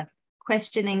 transgender,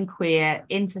 questioning, queer,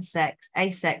 intersex,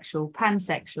 asexual,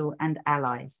 pansexual, and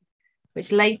allies,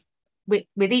 which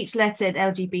with each letter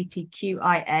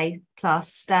LGBTQIA+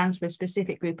 stands for a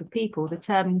specific group of people. The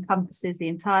term encompasses the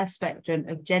entire spectrum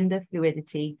of gender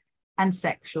fluidity and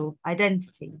sexual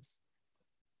identities.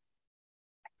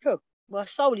 Cool. Well,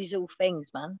 soul is all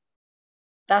things, man.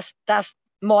 That's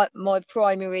my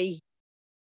primary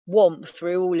want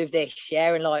through all of this,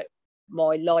 yeah, and like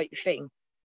my light thing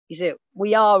is that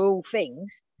we are all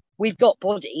things. We've got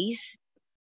bodies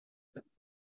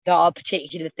that are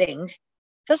particular things.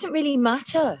 Doesn't really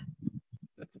matter.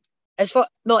 As far,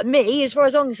 like me, as far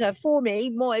as I'm concerned, for me,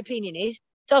 my opinion is,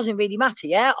 doesn't really matter,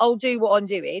 yeah? I'll do what I'm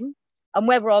doing, and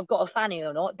whether I've got a fanny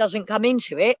or not doesn't come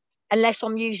into it unless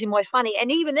I'm using my fanny.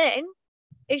 And even then,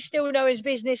 it's still no one's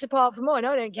business apart from mine.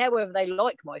 I don't care whether they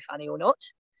like my fanny or not.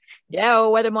 Yeah,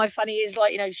 or whether my fanny is,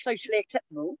 like, you know, socially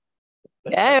acceptable.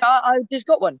 Yeah, I just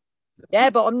got one. Yeah,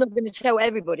 but I'm not going to tell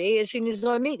everybody as soon as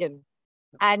I meet them.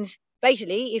 And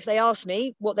basically, if they ask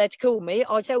me what they're to call me,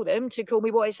 I tell them to call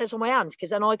me what it says on my hand, because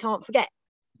then I can't forget.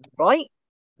 Right?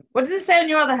 What does it say on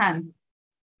your other hand?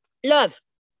 Love.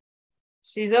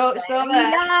 She's all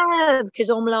there. Love, because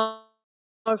I'm Lara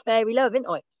FairyLove, isn't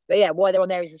I? But yeah, why they're on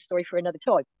there is a story for another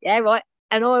time. Yeah, right.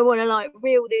 And I want to, like,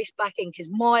 reel this back in, because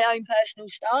my own personal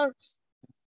stance,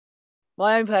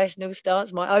 my own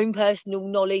personal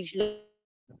knowledge,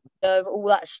 love, all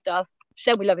that stuff,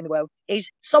 self we love in the world, is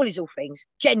soul is all things.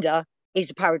 Gender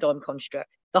is a paradigm construct.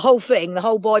 The whole thing, the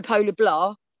whole bipolar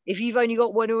blah, if you've only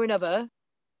got one or another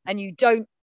and you don't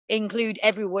include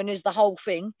everyone as the whole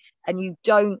thing and you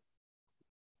don't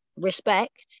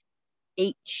respect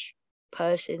each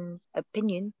person's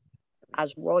opinion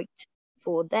as right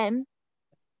for them,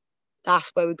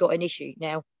 that's where we've got an issue.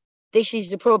 Now, this is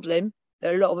the problem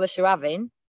that a lot of us are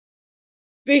having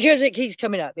because it keeps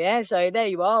coming up, yeah? So there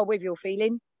you are with your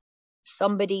feeling.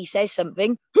 Somebody says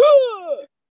something,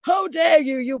 how dare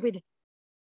you, you'll be...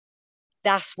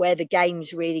 That's where the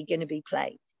game's really going to be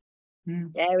played.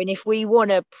 Yeah, and if we want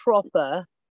to proper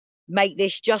make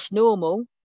this just normal,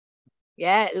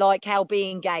 yeah, like how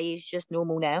being gay is just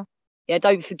normal now. Yeah,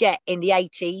 don't forget, in the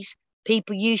 80s,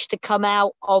 people used to come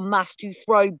out en masse to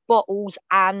throw bottles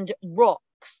and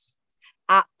rocks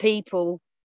at people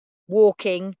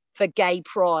walking for gay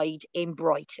pride in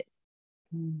Brighton.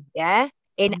 Yeah,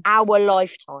 in our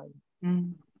lifetime.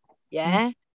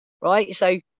 Yeah, right.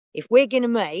 So if we're going to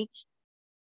make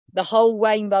the whole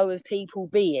rainbow of people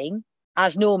being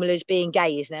as normal as being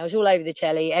gay is now, it's all over the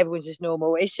telly, everyone's just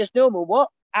normal, it's just normal, what?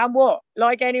 And what?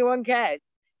 Like anyone cares.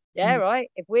 Yeah,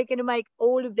 right. If we're going to make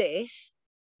all of this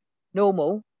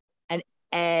normal and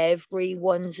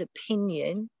everyone's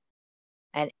opinion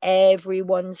and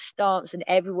everyone's stance and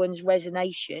everyone's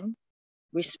resonation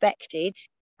respected,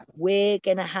 we're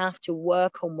going to have to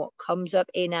work on what comes up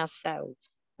in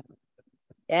ourselves.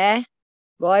 Yeah,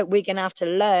 right. We're going to have to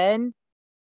learn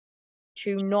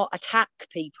to not attack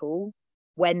people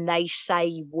when they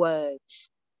say words.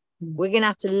 We're going to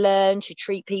have to learn to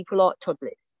treat people like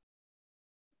toddlers.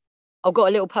 I've got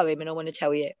a little poem and I want to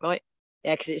tell you it, right?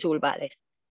 Yeah, because it's all about this.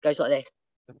 It goes like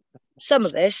this. Some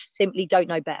of us simply don't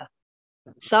know better.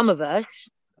 Some of us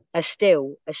are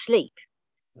still asleep.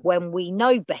 When we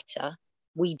know better,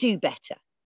 we do better.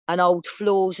 And old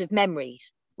floors of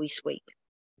memories we sweep.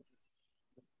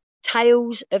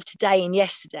 Tales of today and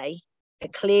yesterday are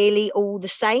clearly all the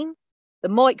same. The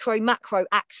micro macro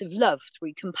acts of love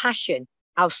through compassion,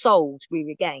 our souls we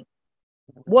regain.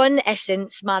 One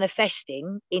essence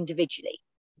manifesting individually,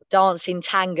 dancing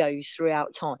tangos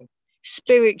throughout time.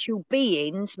 Spiritual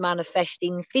beings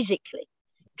manifesting physically.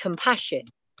 Compassion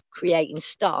creating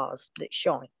stars that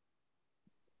shine.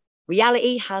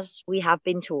 Reality, as we have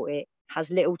been taught it,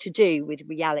 has little to do with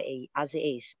reality as it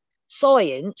is.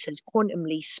 Science has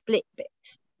quantumly split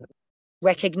bits,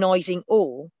 recognizing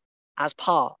all as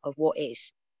part of what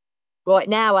is. Right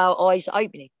now, our eyes are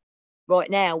opening.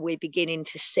 Right now, we're beginning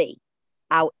to see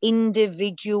our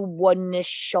individual oneness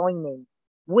shining.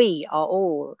 We are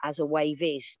all as a wave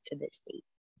is to the sea.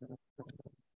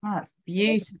 That's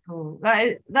beautiful.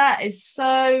 That is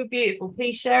so beautiful.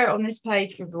 Please share it on this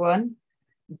page for everyone.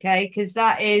 Okay, because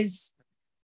that is,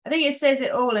 I think it says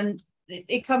it all, and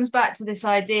it comes back to this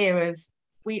idea of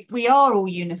we are all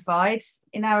unified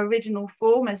in our original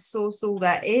form as source all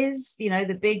that is, you know,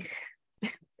 the big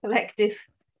collective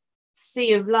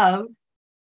sea of love.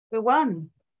 We're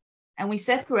one. And we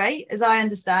separate, as I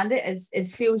understand it,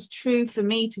 as feels true for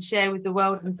me to share with the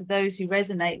world and for those who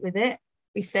resonate with it.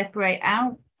 We separate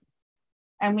out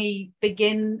and we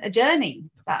begin a journey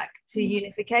back to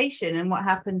unification. And what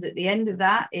happens at the end of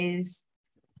that is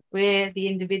we're the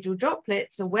individual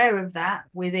droplets aware of that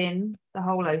within the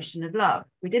whole ocean of love.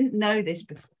 We didn't know this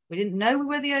before. We didn't know we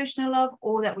were the ocean of love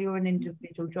or that we were an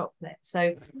individual droplet.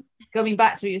 So going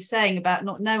back to what you're saying about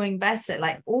not knowing better,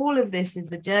 like all of this is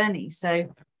the journey.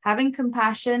 So having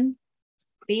compassion,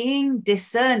 being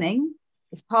discerning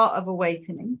is part of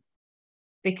awakening,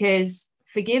 because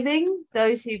forgiving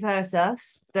those who've hurt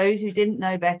us, those who didn't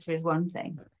know better is one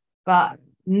thing, but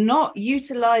not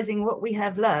utilizing what we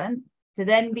have learned to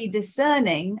then be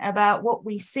discerning about what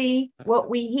we see, what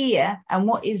we hear, and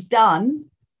what is done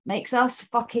makes us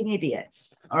fucking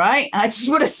idiots. All right. I just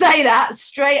want to say that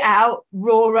straight out,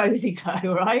 raw rosy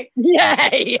glow, right?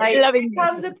 Yay! Like, Loving there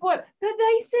comes a point, but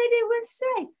they said it was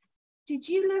safe. Did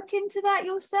you look into that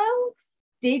yourself?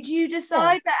 Did you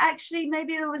decide that actually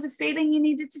maybe there was a feeling you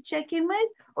needed to check in with?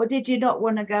 Or did you not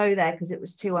want to go there because it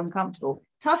was too uncomfortable?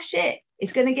 Tough shit.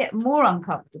 It's going to get more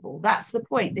uncomfortable. That's the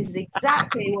point. This is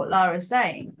exactly what Lara's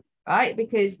saying, right?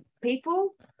 Because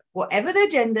people, whatever their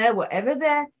gender, whatever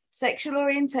their sexual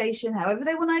orientation, however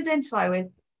they want to identify with,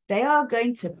 they are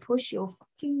going to push your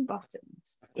fucking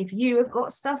buttons if you have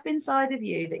got stuff inside of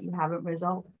you that you haven't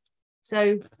resolved.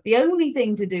 So the only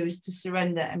thing to do is to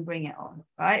surrender and bring it on,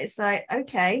 right? It's like,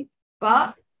 okay,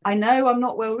 but I know I'm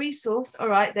not well resourced. All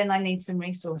right, then I need some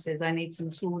resources. I need some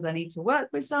tools. I need to work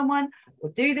with someone or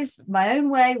do this my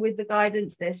own way with the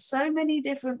guidance. There's so many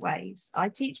different ways. I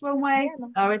teach one way,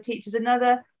 Lara teaches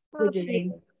another. We're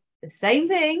doing the same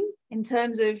thing in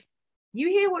terms of You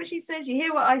hear what she says, you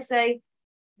hear what I say.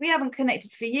 We haven't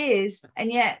connected for years,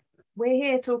 and yet we're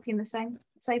here talking the same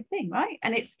thing, right?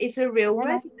 And it's a real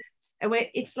resonance. And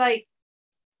it's like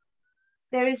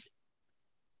they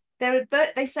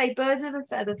say birds of a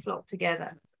feather flock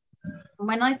together. And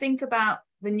when I think about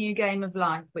the new game of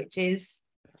life, which is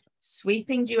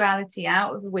sweeping duality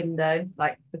out of the window,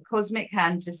 like the cosmic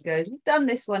hand just goes, we've done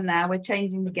this one now, we're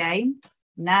changing the game.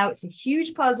 Now it's a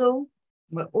huge puzzle.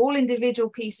 We're all individual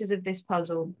pieces of this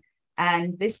puzzle.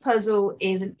 And this puzzle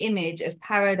is an image of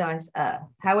paradise earth,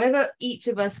 however each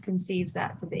of us conceives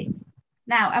that to be.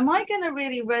 Now, am I going to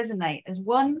really resonate as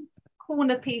one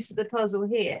corner piece of the puzzle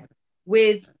here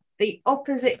with the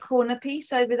opposite corner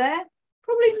piece over there?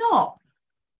 Probably not.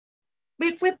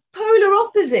 We're polar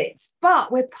opposites,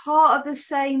 but we're part of the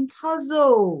same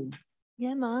puzzle.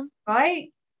 Yeah, man.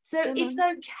 Right? So it's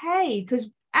okay, because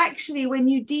actually when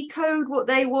you decode what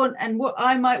they want and what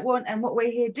I might want and what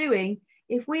we're here doing,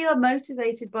 if we are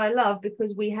motivated by love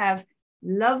because we have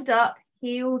loved up,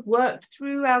 healed, worked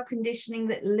through our conditioning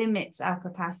that limits our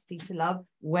capacity to love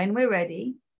when we're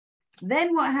ready,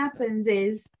 then what happens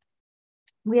is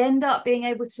we end up being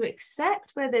able to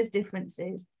accept where there's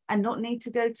differences and not need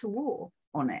to go to war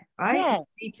on it, right? Yeah,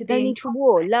 no need for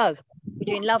war, love.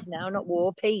 We're doing love now, not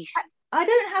war, peace. I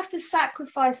don't have to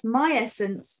sacrifice my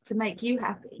essence to make you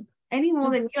happy any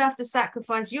more than you have to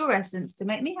sacrifice your essence to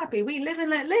make me happy. We live and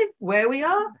let live where we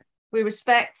are. We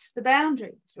respect the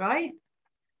boundaries, right?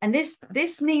 And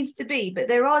this needs to be, but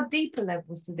there are deeper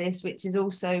levels to this, which is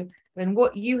also when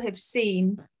what you have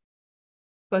seen,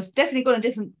 well, it's definitely gone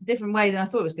a different way than I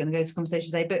thought it was going to go this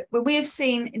conversation today. But when we have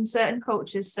seen in certain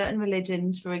cultures, certain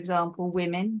religions, for example,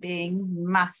 women being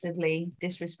massively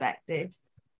disrespected,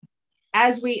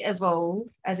 as we evolve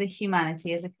as a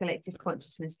humanity, as a collective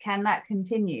consciousness, can that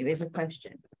continue is a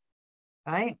question,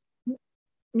 right?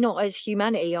 Not as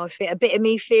humanity. I feel a bit of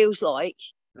me feels like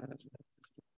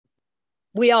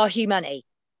we are humanity,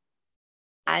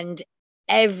 and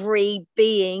every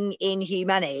being in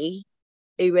humanity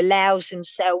who allows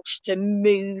themselves to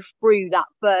move through that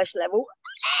first level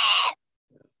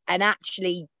and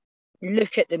actually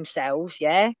look at themselves,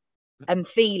 and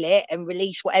feel it and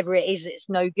release whatever it is that's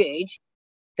no good,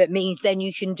 that means then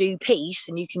you can do peace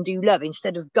and you can do love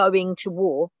instead of going to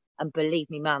war. And believe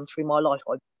me, man, through my life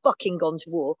I've fucking gone to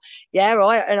war,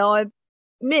 right? And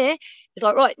it's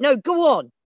like, right, no, go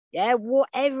on,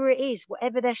 whatever it is,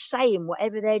 whatever they're saying,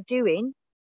 whatever they're doing,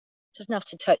 doesn't have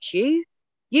to touch you.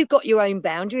 You've got your own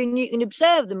boundary and you can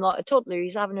observe them like a toddler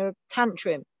who's having a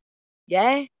tantrum,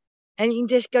 and you can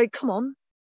just go, come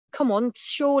on,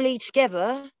 surely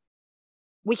together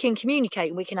we can communicate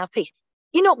and we can have peace.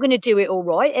 You're not going to do it all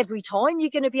right every time.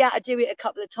 You're going to be able to do it a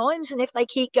couple of times. And if they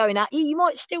keep going at you, you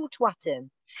might still twat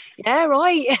them.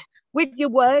 Right? With your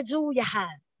words, all you have.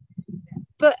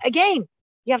 But again,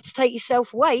 you have to take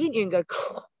yourself away, don't you? And go,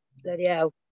 bloody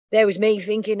hell, there was me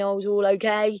thinking I was all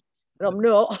okay, but I'm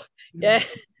not.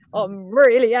 I'm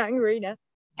really angry now.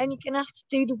 And you're going to have to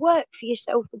do the work for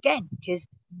yourself again, because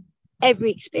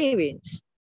every experience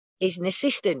is an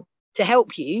assistant to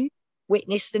help you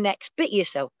witness the next bit of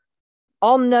yourself.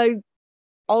 I'm no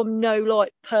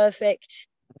like perfect,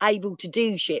 able to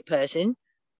do shit person.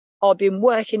 I've been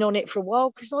working on it for a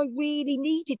while because I really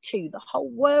needed to. The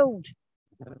whole world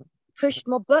pushed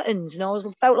my buttons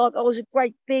and felt like I was a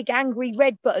great big angry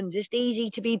red button, just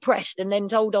easy to be pressed and then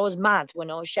told I was mad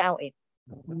when I was shouting.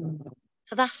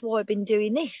 So that's why I've been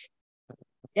doing this.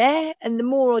 And the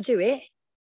more I do it,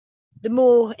 the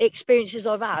more experiences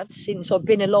I've had since I've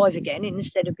been alive again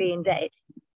instead of being dead,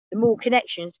 the more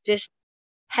connections just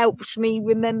helps me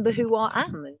remember who I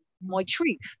am and my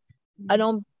truth. And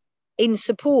I'm in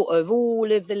support of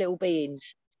all of the little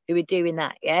beings who are doing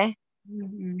that,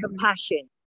 Compassion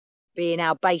being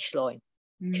our baseline,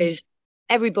 because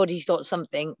everybody's got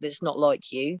something that's not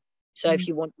like you. So if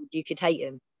you want, you could hate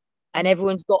them. And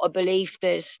everyone's got a belief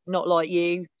that's not like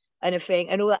you and a thing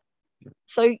and all that.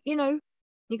 So,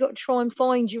 you got to try and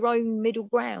find your own middle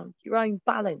ground, your own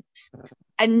balance,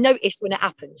 and notice when it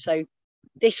happens. So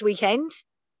this weekend,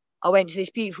 I went to this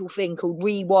beautiful thing called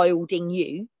Rewilding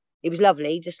You. It was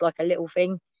lovely, just like a little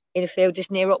thing in a field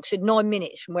just near Oxford, 9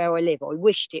 minutes from where I live. I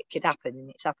wished it could happen, and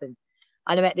it's happened.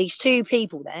 And I met these two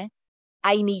people there,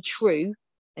 Amy True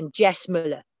and Jess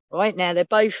Muller. Right now, they're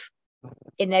both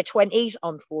in their 20s.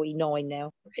 I'm 49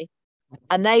 now. Okay?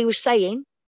 And they were saying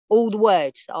all the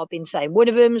words that I've been saying. One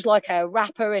of them's like a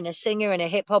rapper and a singer and a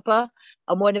hip hopper,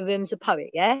 and one of them's a poet,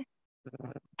 And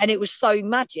it was so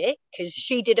magic because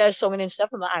she did her song and stuff.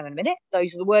 I'm like, hang on a minute,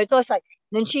 those are the words I say. And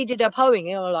then she did her poem,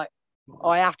 and I'm like,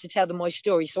 I have to tell them my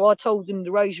story. So I told them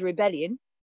the Rosa Rebellion,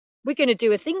 we're going to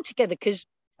do a thing together because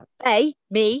They,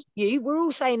 me, you, we're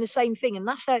all saying the same thing, and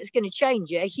that's how it's going to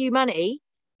change. Yeah, humanity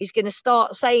is going to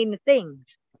start saying the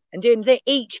things and doing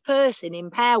each person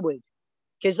empowered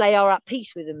because they are at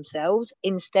peace with themselves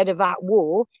instead of at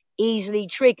war, easily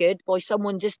triggered by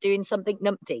someone just doing something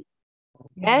numpty.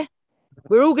 Yeah,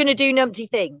 we're all going to do numpty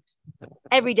things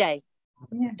every day.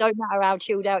 Yeah. Don't matter how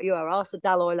chilled out you are. Ask the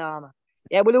Dalai Lama.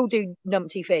 Yeah, we'll all do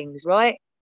numpty things, right?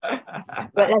 But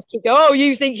let's keep going. Oh,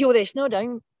 you think you're this? No, I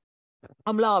don't.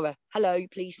 I'm Lara. Hello,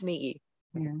 pleased to meet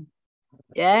you.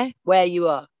 Yeah, where you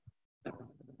are.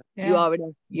 Yeah.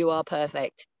 You are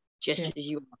perfect, just as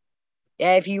you are.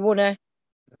 Yeah, if you want to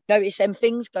notice them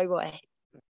things, go right ahead.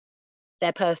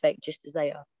 They're perfect just as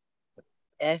they are.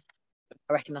 Yeah,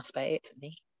 I reckon that's about it for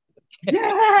me.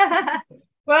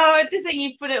 Well, I just think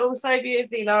you put it all so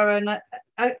beautifully, Lara, and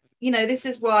I, this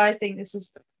is why I think this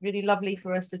is really lovely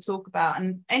for us to talk about.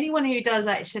 And anyone who does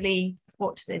actually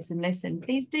watch this and listen,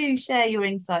 please do share your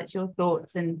insights, your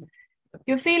thoughts, and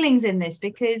your feelings in this,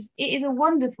 because it is a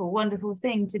wonderful, wonderful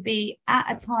thing to be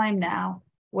at a time now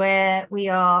where we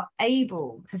are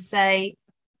able to say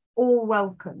all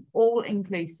welcome, all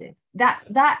inclusive.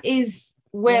 That is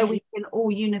where we can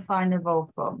all unify and evolve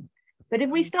from. But if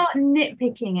we start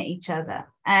nitpicking at each other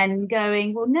and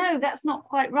going, well, no, that's not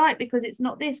quite right because it's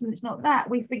not this and it's not that,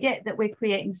 we forget that we're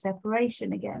creating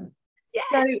separation again. Yeah.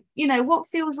 So, what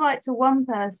feels right to one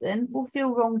person will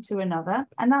feel wrong to another,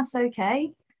 and that's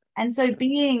okay. And so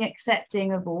being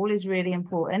accepting of all is really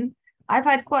important. I've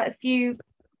had quite a few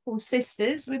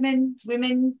sisters, women,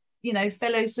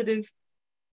 fellow sort of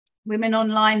women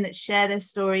online that share their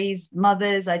stories,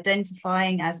 mothers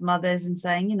identifying as mothers and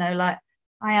saying,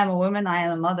 I am a woman, I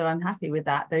am a mother, I'm happy with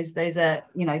that. Those are,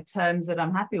 terms that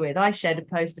I'm happy with. I shared a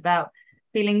post about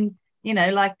feeling,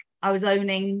 like I was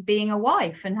owning being a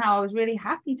wife and how I was really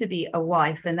happy to be a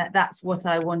wife and that's what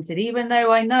I wanted, even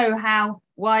though I know how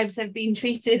wives have been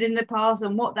treated in the past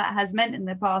and what that has meant in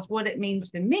the past. What it means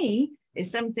for me is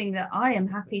something that I am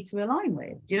happy to align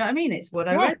with. Do you know what I mean? It's what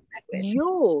I resonate with.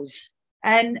 Yours.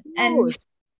 And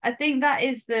I think that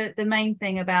is the main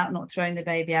thing about not throwing the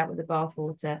baby out with the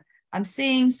bathwater. I'm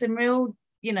seeing some real,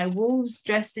 wolves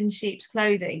dressed in sheep's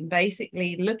clothing,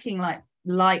 basically looking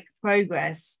like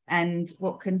progress. And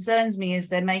what concerns me is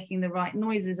they're making the right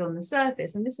noises on the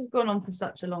surface. And this has gone on for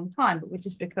such a long time, but we're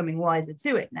just becoming wiser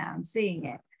to it now and seeing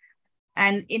it.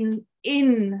 And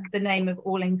in the name of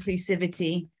all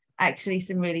inclusivity, actually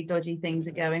some really dodgy things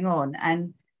are going on.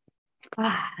 And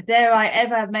dare I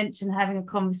ever mention having a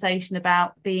conversation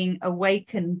about being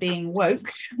awake and being woke?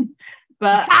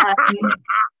 But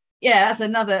that's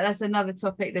another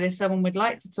topic that if someone would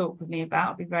like to talk with me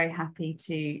about, I'd be very happy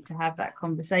to have that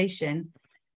conversation.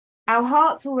 Our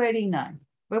hearts already know.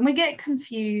 When we get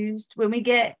confused, when we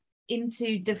get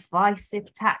into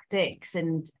divisive tactics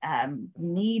and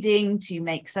needing to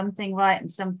make something right and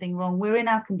something wrong, we're in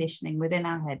our conditioning within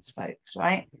our heads, folks,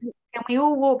 right? Can we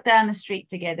all walk down the street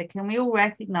together? Can we all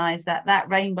recognize that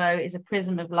rainbow is a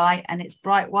prism of light and it's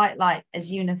bright white light as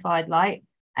unified light?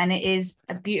 And it is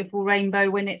a beautiful rainbow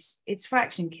when it's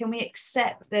fraction. Can we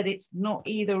accept that it's not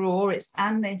either or, it's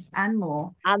and this and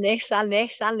more? And this, and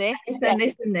this, and this. And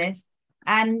this and this.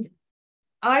 And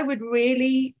I would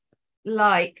really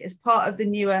like, as part of the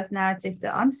New Earth narrative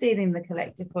that I'm seeing in the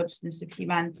collective consciousness of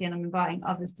humanity, and I'm inviting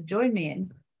others to join me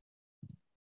in,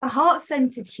 a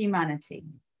heart-centered humanity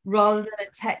rather than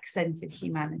a tech-centered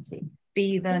humanity,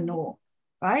 be the norm,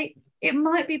 right? It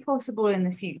might be possible in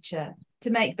the future to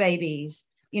make babies,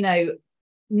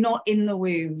 not in the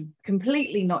womb,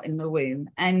 completely not in the womb,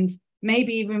 and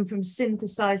maybe even from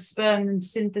synthesized sperm and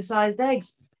synthesized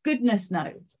eggs, goodness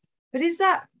knows. But is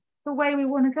that the way we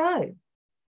want to go?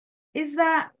 Is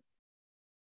that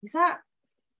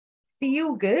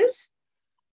feel good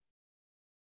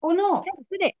or not? Depends,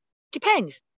 doesn't it?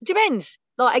 Depends.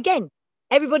 Like, again,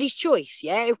 everybody's choice.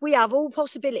 Yeah, if we have all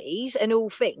possibilities and all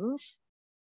things,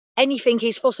 anything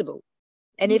is possible.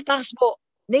 And if that's what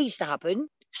needs to happen,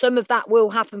 some of that will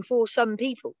happen for some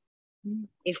people.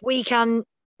 If we can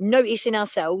notice in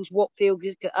ourselves what feels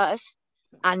good to us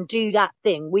and do that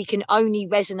thing, we can only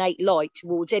resonate light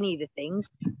towards any of the things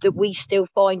that we still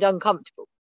find uncomfortable.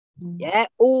 Yeah,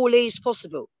 all is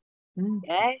possible.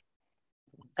 Yeah,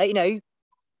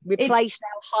 replace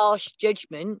our harsh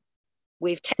judgment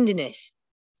with tenderness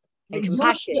and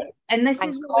compassion. And this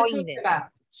is what we're talking about.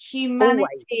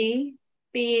 Humanity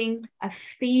being a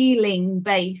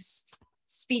feeling-based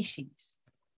species.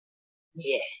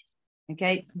 Yeah.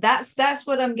 Okay, that's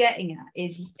what I'm getting at,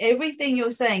 is everything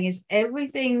you're saying is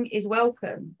everything is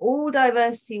welcome, all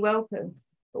diversity welcome,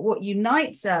 but what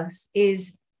unites us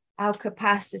is our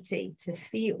capacity to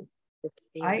feel,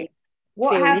 right?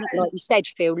 what feel, happens? like you said,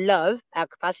 feel love, our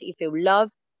capacity to feel love,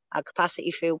 our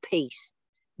capacity to feel peace.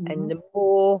 And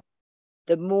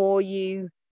the more you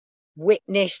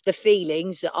witness the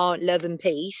feelings that aren't love and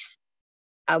peace,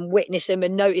 and witness them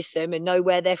and notice them and know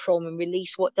where they're from and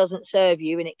release what doesn't serve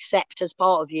you and accept as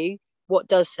part of you what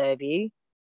does serve you,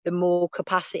 the more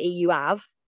capacity you have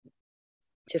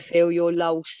to feel your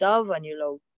low self and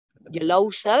your low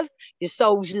self, your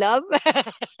soul's love,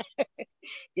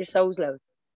 your soul's love.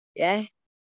 Yeah.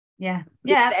 Yeah.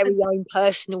 Your Yeah. very own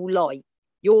personal light.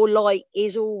 Your light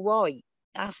is all right.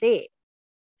 That's it.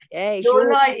 Yeah. It's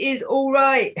Your light is all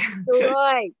right. all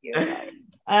right. You're right.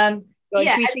 Right,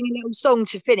 Yeah. should we sing a little song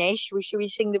to finish? Should we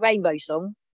sing the rainbow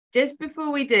song? Just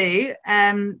before we do,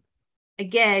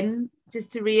 again,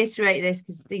 just to reiterate this,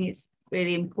 because I think it's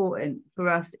really important for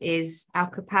us, is our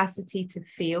capacity to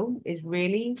feel is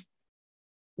really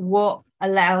what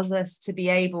allows us to be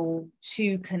able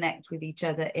to connect with each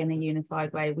other in a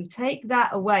unified way. We take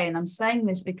that away, and I'm saying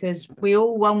this because we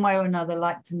all, one way or another,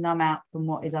 like to numb out from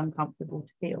what is uncomfortable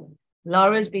to feel.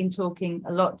 Lara's been talking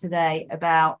a lot today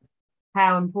about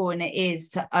how important it is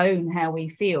to own how we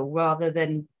feel rather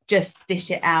than just dish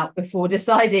it out before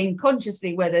deciding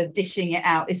consciously whether dishing it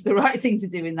out is the right thing to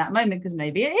do in that moment, because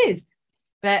maybe it is.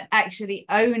 But actually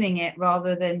owning it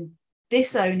rather than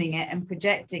disowning it and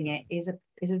projecting it is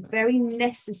a very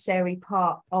necessary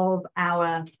part of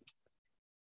our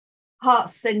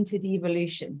heart-centered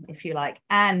evolution, if you like,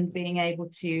 and being able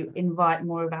to invite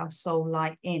more of our soul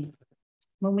light in.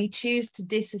 When we choose to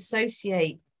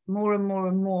disassociate more and more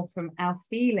and more from our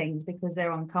feelings because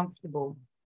they're uncomfortable,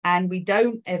 and we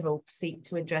don't ever seek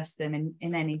to address them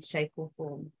in any shape or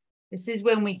form, this is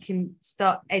when we can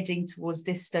start edging towards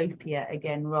dystopia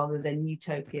again rather than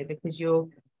utopia, because you're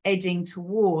edging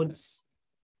towards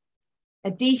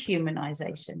a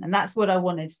dehumanization. And that's what I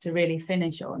wanted to really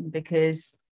finish on,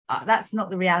 because that's not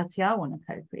the reality I want to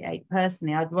co-create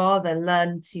personally. I'd rather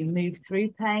learn to move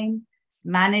through pain,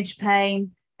 manage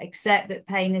pain, accept that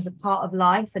pain is a part of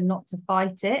life and not to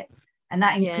fight it. And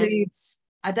that includes,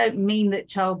 I don't mean that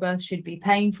childbirth should be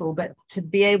painful, but to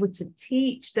be able to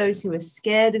teach those who are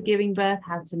scared of giving birth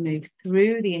how to move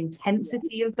through the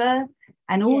intensity of birth,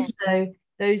 and also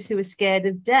those who are scared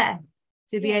of death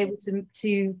to be able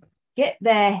to get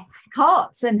their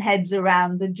hearts and heads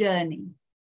around the journey.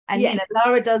 And you know,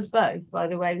 Lara does both, by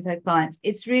the way, with her clients.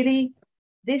 It's really,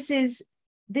 this is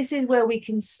where we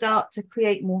can start to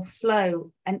create more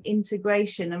flow and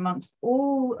integration amongst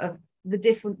all of the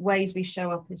different ways we show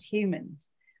up as humans,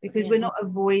 because we're not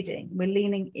avoiding, we're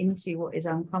leaning into what is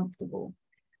uncomfortable,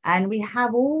 and we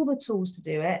have all the tools to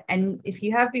do it. And if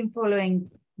you have been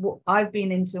following what I've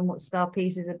been into and what Star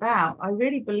Peace is about, I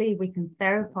really believe we can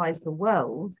therapize the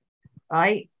world,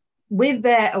 right, with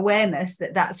their awareness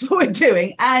that that's what we're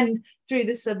doing, and through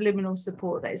the subliminal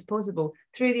support that is possible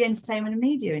through the entertainment and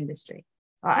media industry.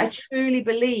 I truly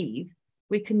believe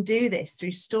we can do this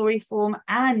through story form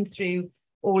and through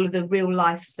all of the real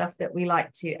life stuff that we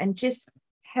like to, and just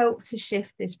help to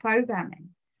shift this programming,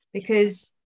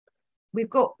 because we've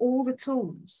got all the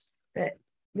tools, but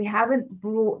we haven't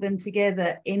brought them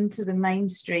together into the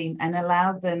mainstream and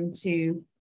allowed them to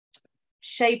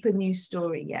shape a new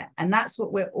story yet. And that's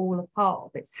what we're all a part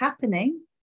of. It's happening,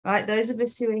 right? Those of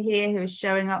us who are here, who are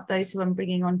showing up, those who I'm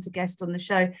bringing on to guest on the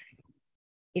show,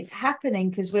 it's happening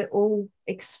because we're all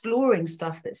exploring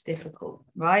stuff that's difficult,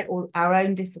 right? Or our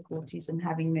own difficulties, and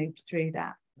having moved through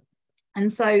that. And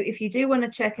so if you do want to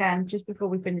check out, just before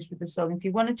we finish with the song, if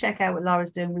you want to check out what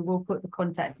Lara's doing, we will put the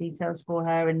contact details for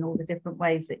her and all the different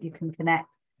ways that you can connect.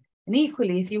 And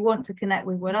equally, if you want to connect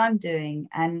with what I'm doing,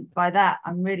 and by that,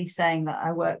 I'm really saying that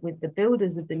I work with the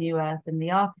builders of the new earth and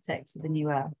the architects of the new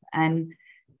earth. And,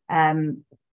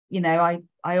 you know,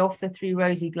 I offer through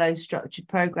Rosy Glow structured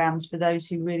programs for those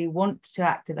who really want to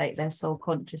activate their soul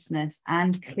consciousness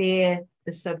and clear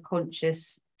the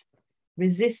subconscious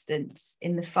resistance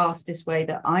in the fastest way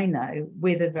that I know,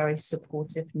 with a very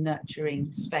supportive,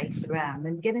 nurturing space around.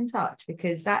 And get in touch,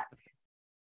 because that,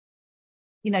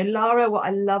 you know, Lara, what I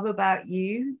love about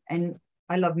you, and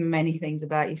I love many things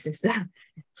about you, sister,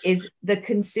 is the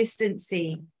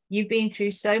consistency. You've been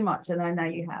through so much, and I know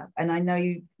you have. And I know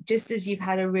you, just as you've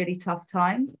had a really tough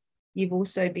time, you've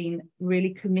also been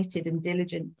really committed and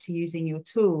diligent to using your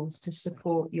tools to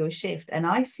support your shift. And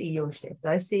I see your shift.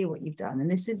 I see what you've done. And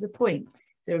this is the point.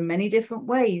 There are many different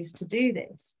ways to do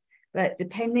this. But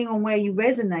depending on where you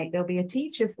resonate, there'll be a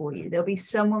teacher for you. There'll be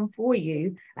someone for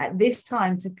you at this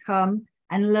time to come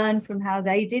and learn from how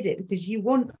they did it, because you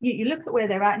look at where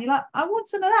they're at and you're like, I want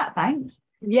some of that, thanks.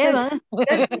 Yeah, so,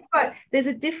 man. There's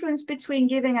a difference between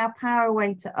giving our power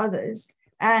away to others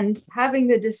and having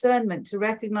the discernment to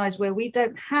recognize where we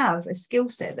don't have a skill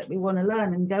set that we want to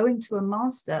learn, and going to a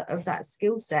master of that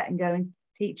skill set and going,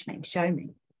 teach me, show me,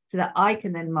 so that I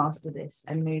can then master this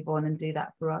and move on and do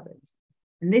that for others.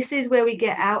 And this is where we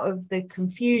get out of the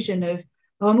confusion of,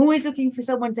 oh, I'm always looking for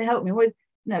someone to help me.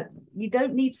 No, you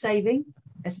don't need saving,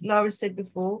 as Lara said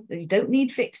before, that you don't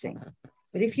need fixing.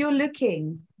 But if you're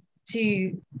looking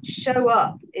to show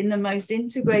up in the most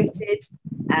integrated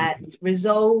and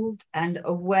resolved and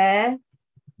aware,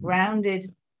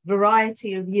 grounded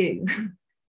variety of you,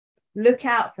 look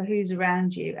out for who's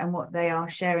around you and what they are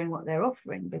sharing, what they're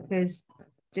offering, because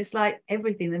just like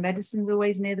everything, the medicine's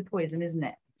always near the poison, isn't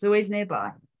it? It's always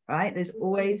nearby, right? There's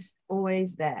always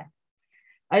there.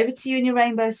 Over to you and your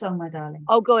rainbow song, my darling.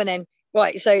 Oh, go on then.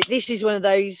 Right, so this is one of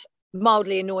those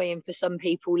mildly annoying for some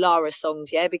people Lara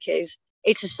songs, yeah, because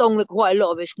it's a song that quite a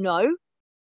lot of us know,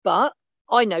 but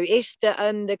I noticed that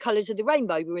the colours of the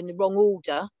rainbow were in the wrong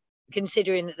order,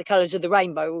 considering that the colours of the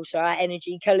rainbow are also our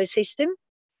energy colour system.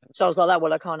 So I was like, oh,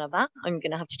 well, I can't have that. I'm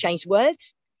going to have to change the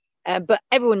words. But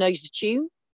everyone knows the tune.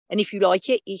 And if you like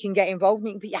it, you can get involved and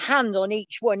you can put your hand on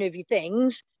each one of your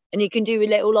things and you can do a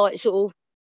little, like, sort of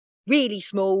really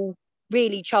small,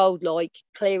 really childlike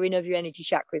clearing of your energy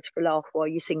chakras for a laugh while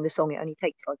you sing the song. It only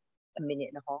takes like a minute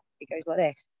and a half. It goes like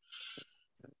this.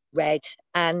 Red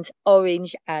and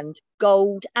orange and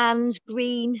gold and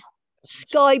green,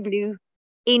 sky blue,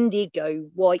 indigo,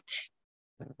 white.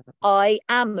 I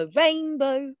am a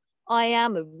rainbow, I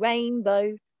am a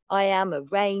rainbow, I am a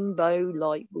rainbow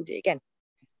light. We'll do it again.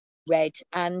 Red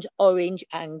and orange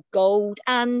and gold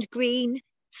and green,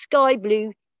 sky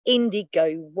blue,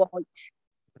 indigo, white.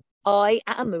 I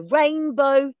am a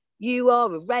rainbow, you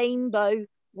are a rainbow,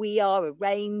 we are a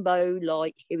rainbow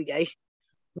light. Here we go.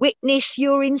 Witness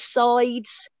your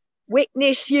insides,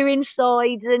 witness your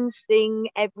insides and sing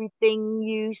everything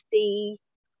you see.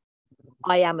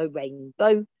 I am a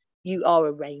rainbow, you are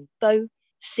a rainbow,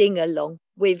 sing along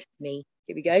with me.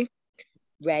 Here we go.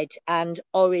 Red and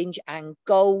orange and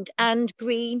gold and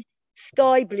green,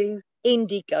 sky blue,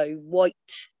 indigo, white.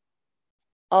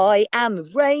 I am a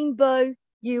rainbow,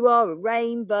 you are a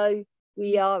rainbow,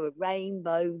 we are a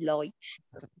rainbow light.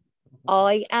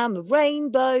 I am a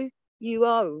rainbow, you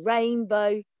are a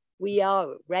rainbow, we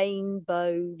are a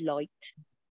rainbow light.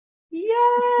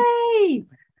 Yay!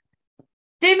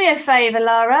 Do me a favour,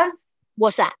 Lara.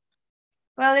 What's that?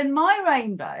 Well, in my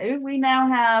rainbow, we now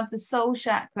have the soul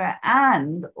chakra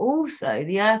and also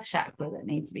the earth chakra that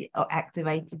need to be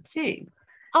activated too.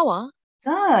 Oh,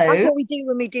 so that's what we do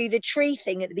when we do the tree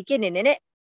thing at the beginning, innit?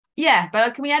 Yeah,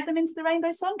 but can we add them into the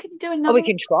rainbow song? Can you do another? Oh, we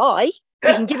can try. We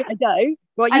can give it a go.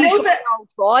 Right, you try, I'll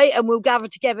try, and we'll gather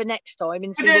together next time.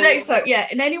 And we'll do it next time, yeah.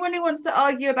 And anyone who wants to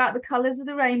argue about the colours of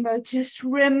the rainbow, just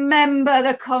remember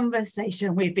the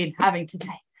conversation we've been having today.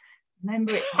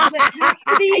 Remember, it doesn't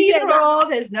be either or.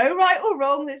 There's no right or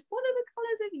wrong. There's what are the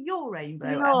colours of your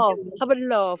rainbow? No, have a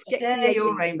laugh. Get creative.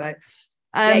 Your rainbow.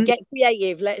 Get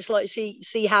creative. Let's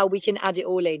see how we can add it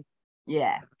all in.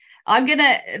 Yeah,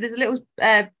 there's a little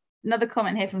another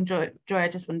comment here from Joy. I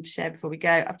just wanted to share before we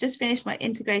go. I've just finished my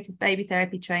integrated baby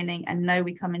therapy training and know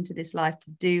we come into this life to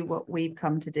do what we've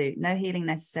come to do. No healing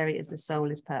necessary as the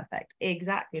soul is perfect.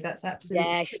 Exactly. That's absolutely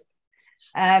yes.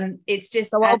 It's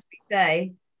just, so as we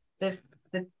say,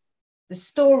 the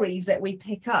stories that we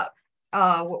pick up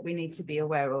are what we need to be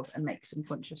aware of and make some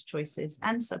conscious choices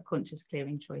and subconscious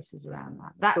clearing choices around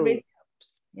that. That cool. Really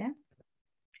helps. Yeah.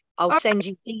 I'll send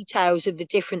you details of the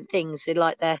different things,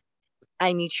 like the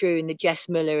Amy True and the Jess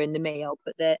Muller and the me. I'll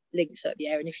put the links up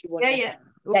there. And if you want to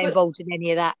get involved in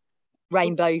any of that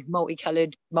rainbow,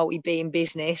 multicoloured, multi-being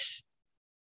business,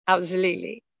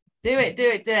 absolutely. Do it.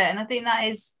 And I think that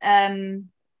is,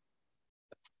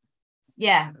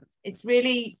 it's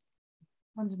really,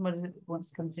 what is it that wants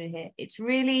to come through here? It's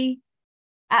really,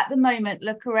 at the moment,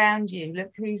 look around you,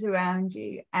 look who's around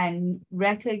you and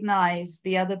recognize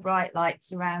the other bright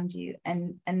lights around you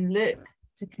and look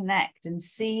to connect and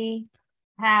see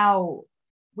how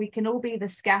we can all be the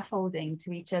scaffolding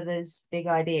to each other's big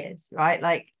ideas, right?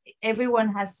 Like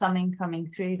everyone has something coming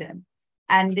through them.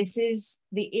 And this is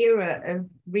the era of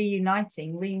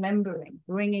reuniting, remembering,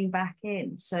 bringing back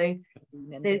in. So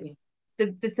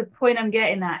the point I'm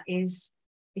getting at is,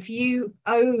 if you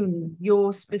own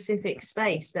your specific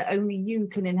space that only you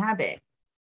can inhabit,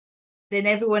 then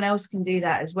everyone else can do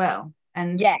that as well.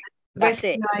 And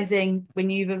recognizing when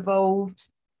you've evolved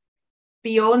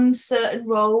beyond certain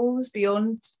roles,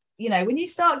 beyond, when you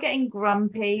start getting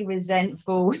grumpy,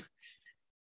 resentful,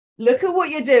 look at what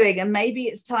you're doing, and maybe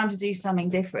it's time to do something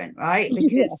different, right?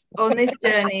 Because on this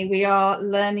journey, we are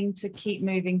learning to keep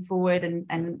moving forward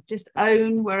and just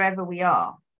own wherever we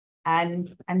are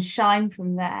and shine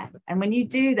from there. And when you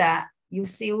do that, you'll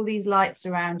see all these lights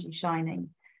around you shining,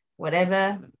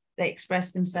 whatever they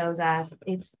express themselves as.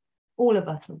 It's all of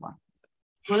us are one.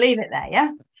 We'll leave it there,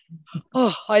 yeah?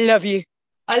 Oh, I love you.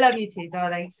 I love you too,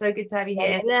 darling. So good to have you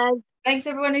here. Hello. Thanks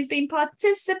everyone who's been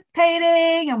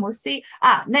participating, and we'll see.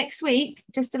 Next week,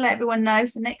 just to let everyone know,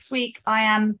 so next week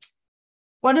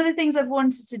one of the things I've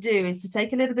wanted to do is to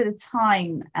take a little bit of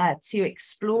time to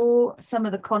explore some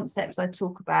of the concepts I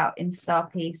talk about in Star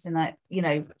Peace, and I,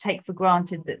 take for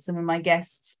granted that some of my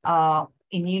guests are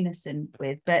in unison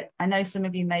with, but I know some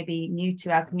of you may be new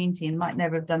to our community and might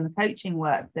never have done the coaching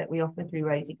work that we offer through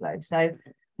Rosy Glow. So I'm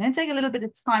going to take a little bit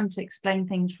of time to explain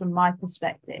things from my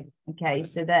perspective, okay,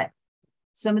 so that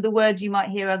some of the words you might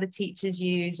hear other teachers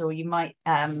use, or you might,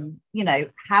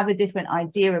 have a different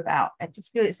idea about. I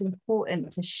just feel it's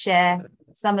important to share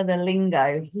some of the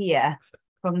lingo here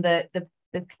from the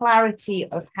clarity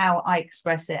of how I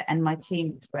express it and my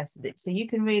team expresses it. So you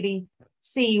can really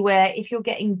see where, if you're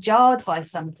getting jarred by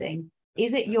something,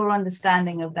 is it your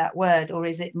understanding of that word, or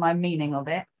is it my meaning of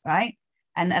it, right?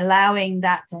 And allowing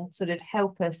that to sort of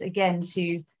help us again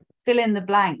to fill in the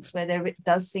blanks where there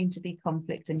does seem to be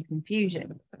conflict and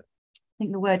confusion. I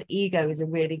think the word ego is a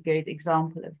really good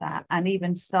example of that, and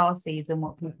even star seeds and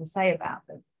what people say about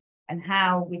them, and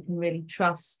how we can really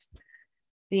trust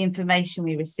the information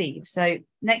we receive. So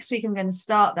next week I'm going to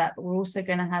start that, but we're also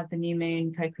going to have the new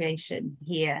moon co-creation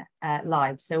here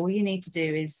live. So all you need to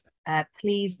do is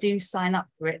please do sign up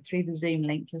for it through the Zoom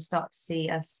link. You'll start to see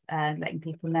us letting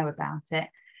people know about it.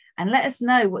 And let us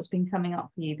know what's been coming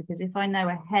up for you, because if I know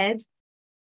ahead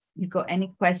you've got any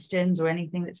questions or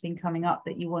anything that's been coming up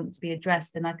that you want to be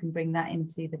addressed, then I can bring that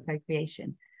into the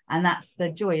co-creation. And that's the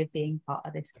joy of being part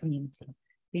of this community.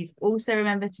 Please also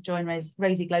remember to join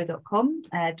rosyglow.com,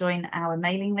 join our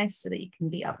mailing list so that you can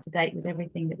be up to date with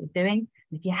everything that we're doing.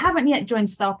 And if you haven't yet joined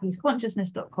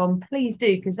starpeaceconsciousness.com, please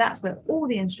do, because that's where all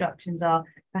the instructions are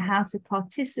for how to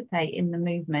participate in the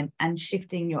movement and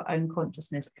shifting your own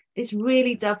consciousness. This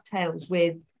really dovetails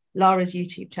with Lara's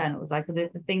YouTube channels, like the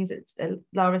things that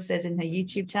Lara says in her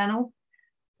YouTube channel.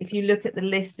 If you look at the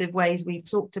list of ways we've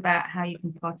talked about how you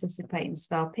can participate in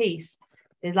Star Peace,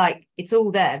 it's all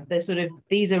there. There's sort of,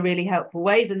 these are really helpful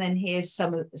ways, and then here's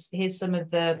some of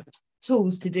the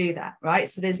tools to do that, right?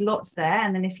 So there's lots there.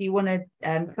 And then if you want to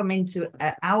come into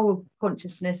our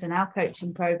consciousness and our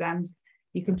coaching programs,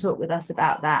 you can talk with us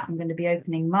about that. I'm going to be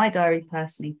opening my diary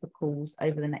personally for calls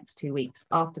over the next 2 weeks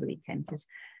after the weekend, because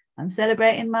I'm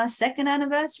celebrating my 2nd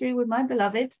anniversary with my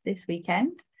beloved this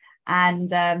weekend.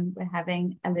 And we're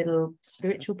having a little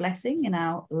spiritual blessing in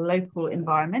our local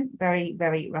environment. Very,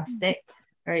 very rustic.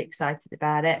 Very excited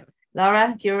about it.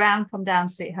 Lara, if you're around, come down,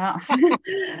 sweetheart.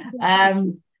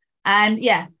 And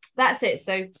yeah, that's it.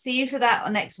 So see you for that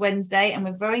on next Wednesday. And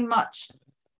we're very much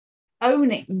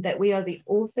owning that we are the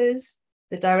authors,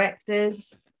 the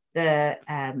directors, the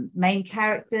main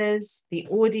characters, the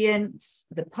audience,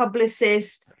 the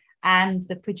publicist, and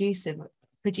the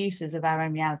producers of our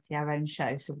own reality, our own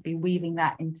show. So we'll be weaving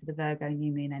that into the Virgo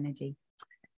new moon energy.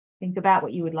 Think about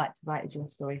what you would like to write as your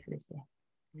story for this year.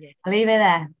 Yeah. I'll leave it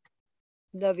there.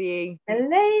 Love you. See you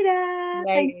later.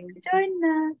 Thanks for joining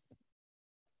us.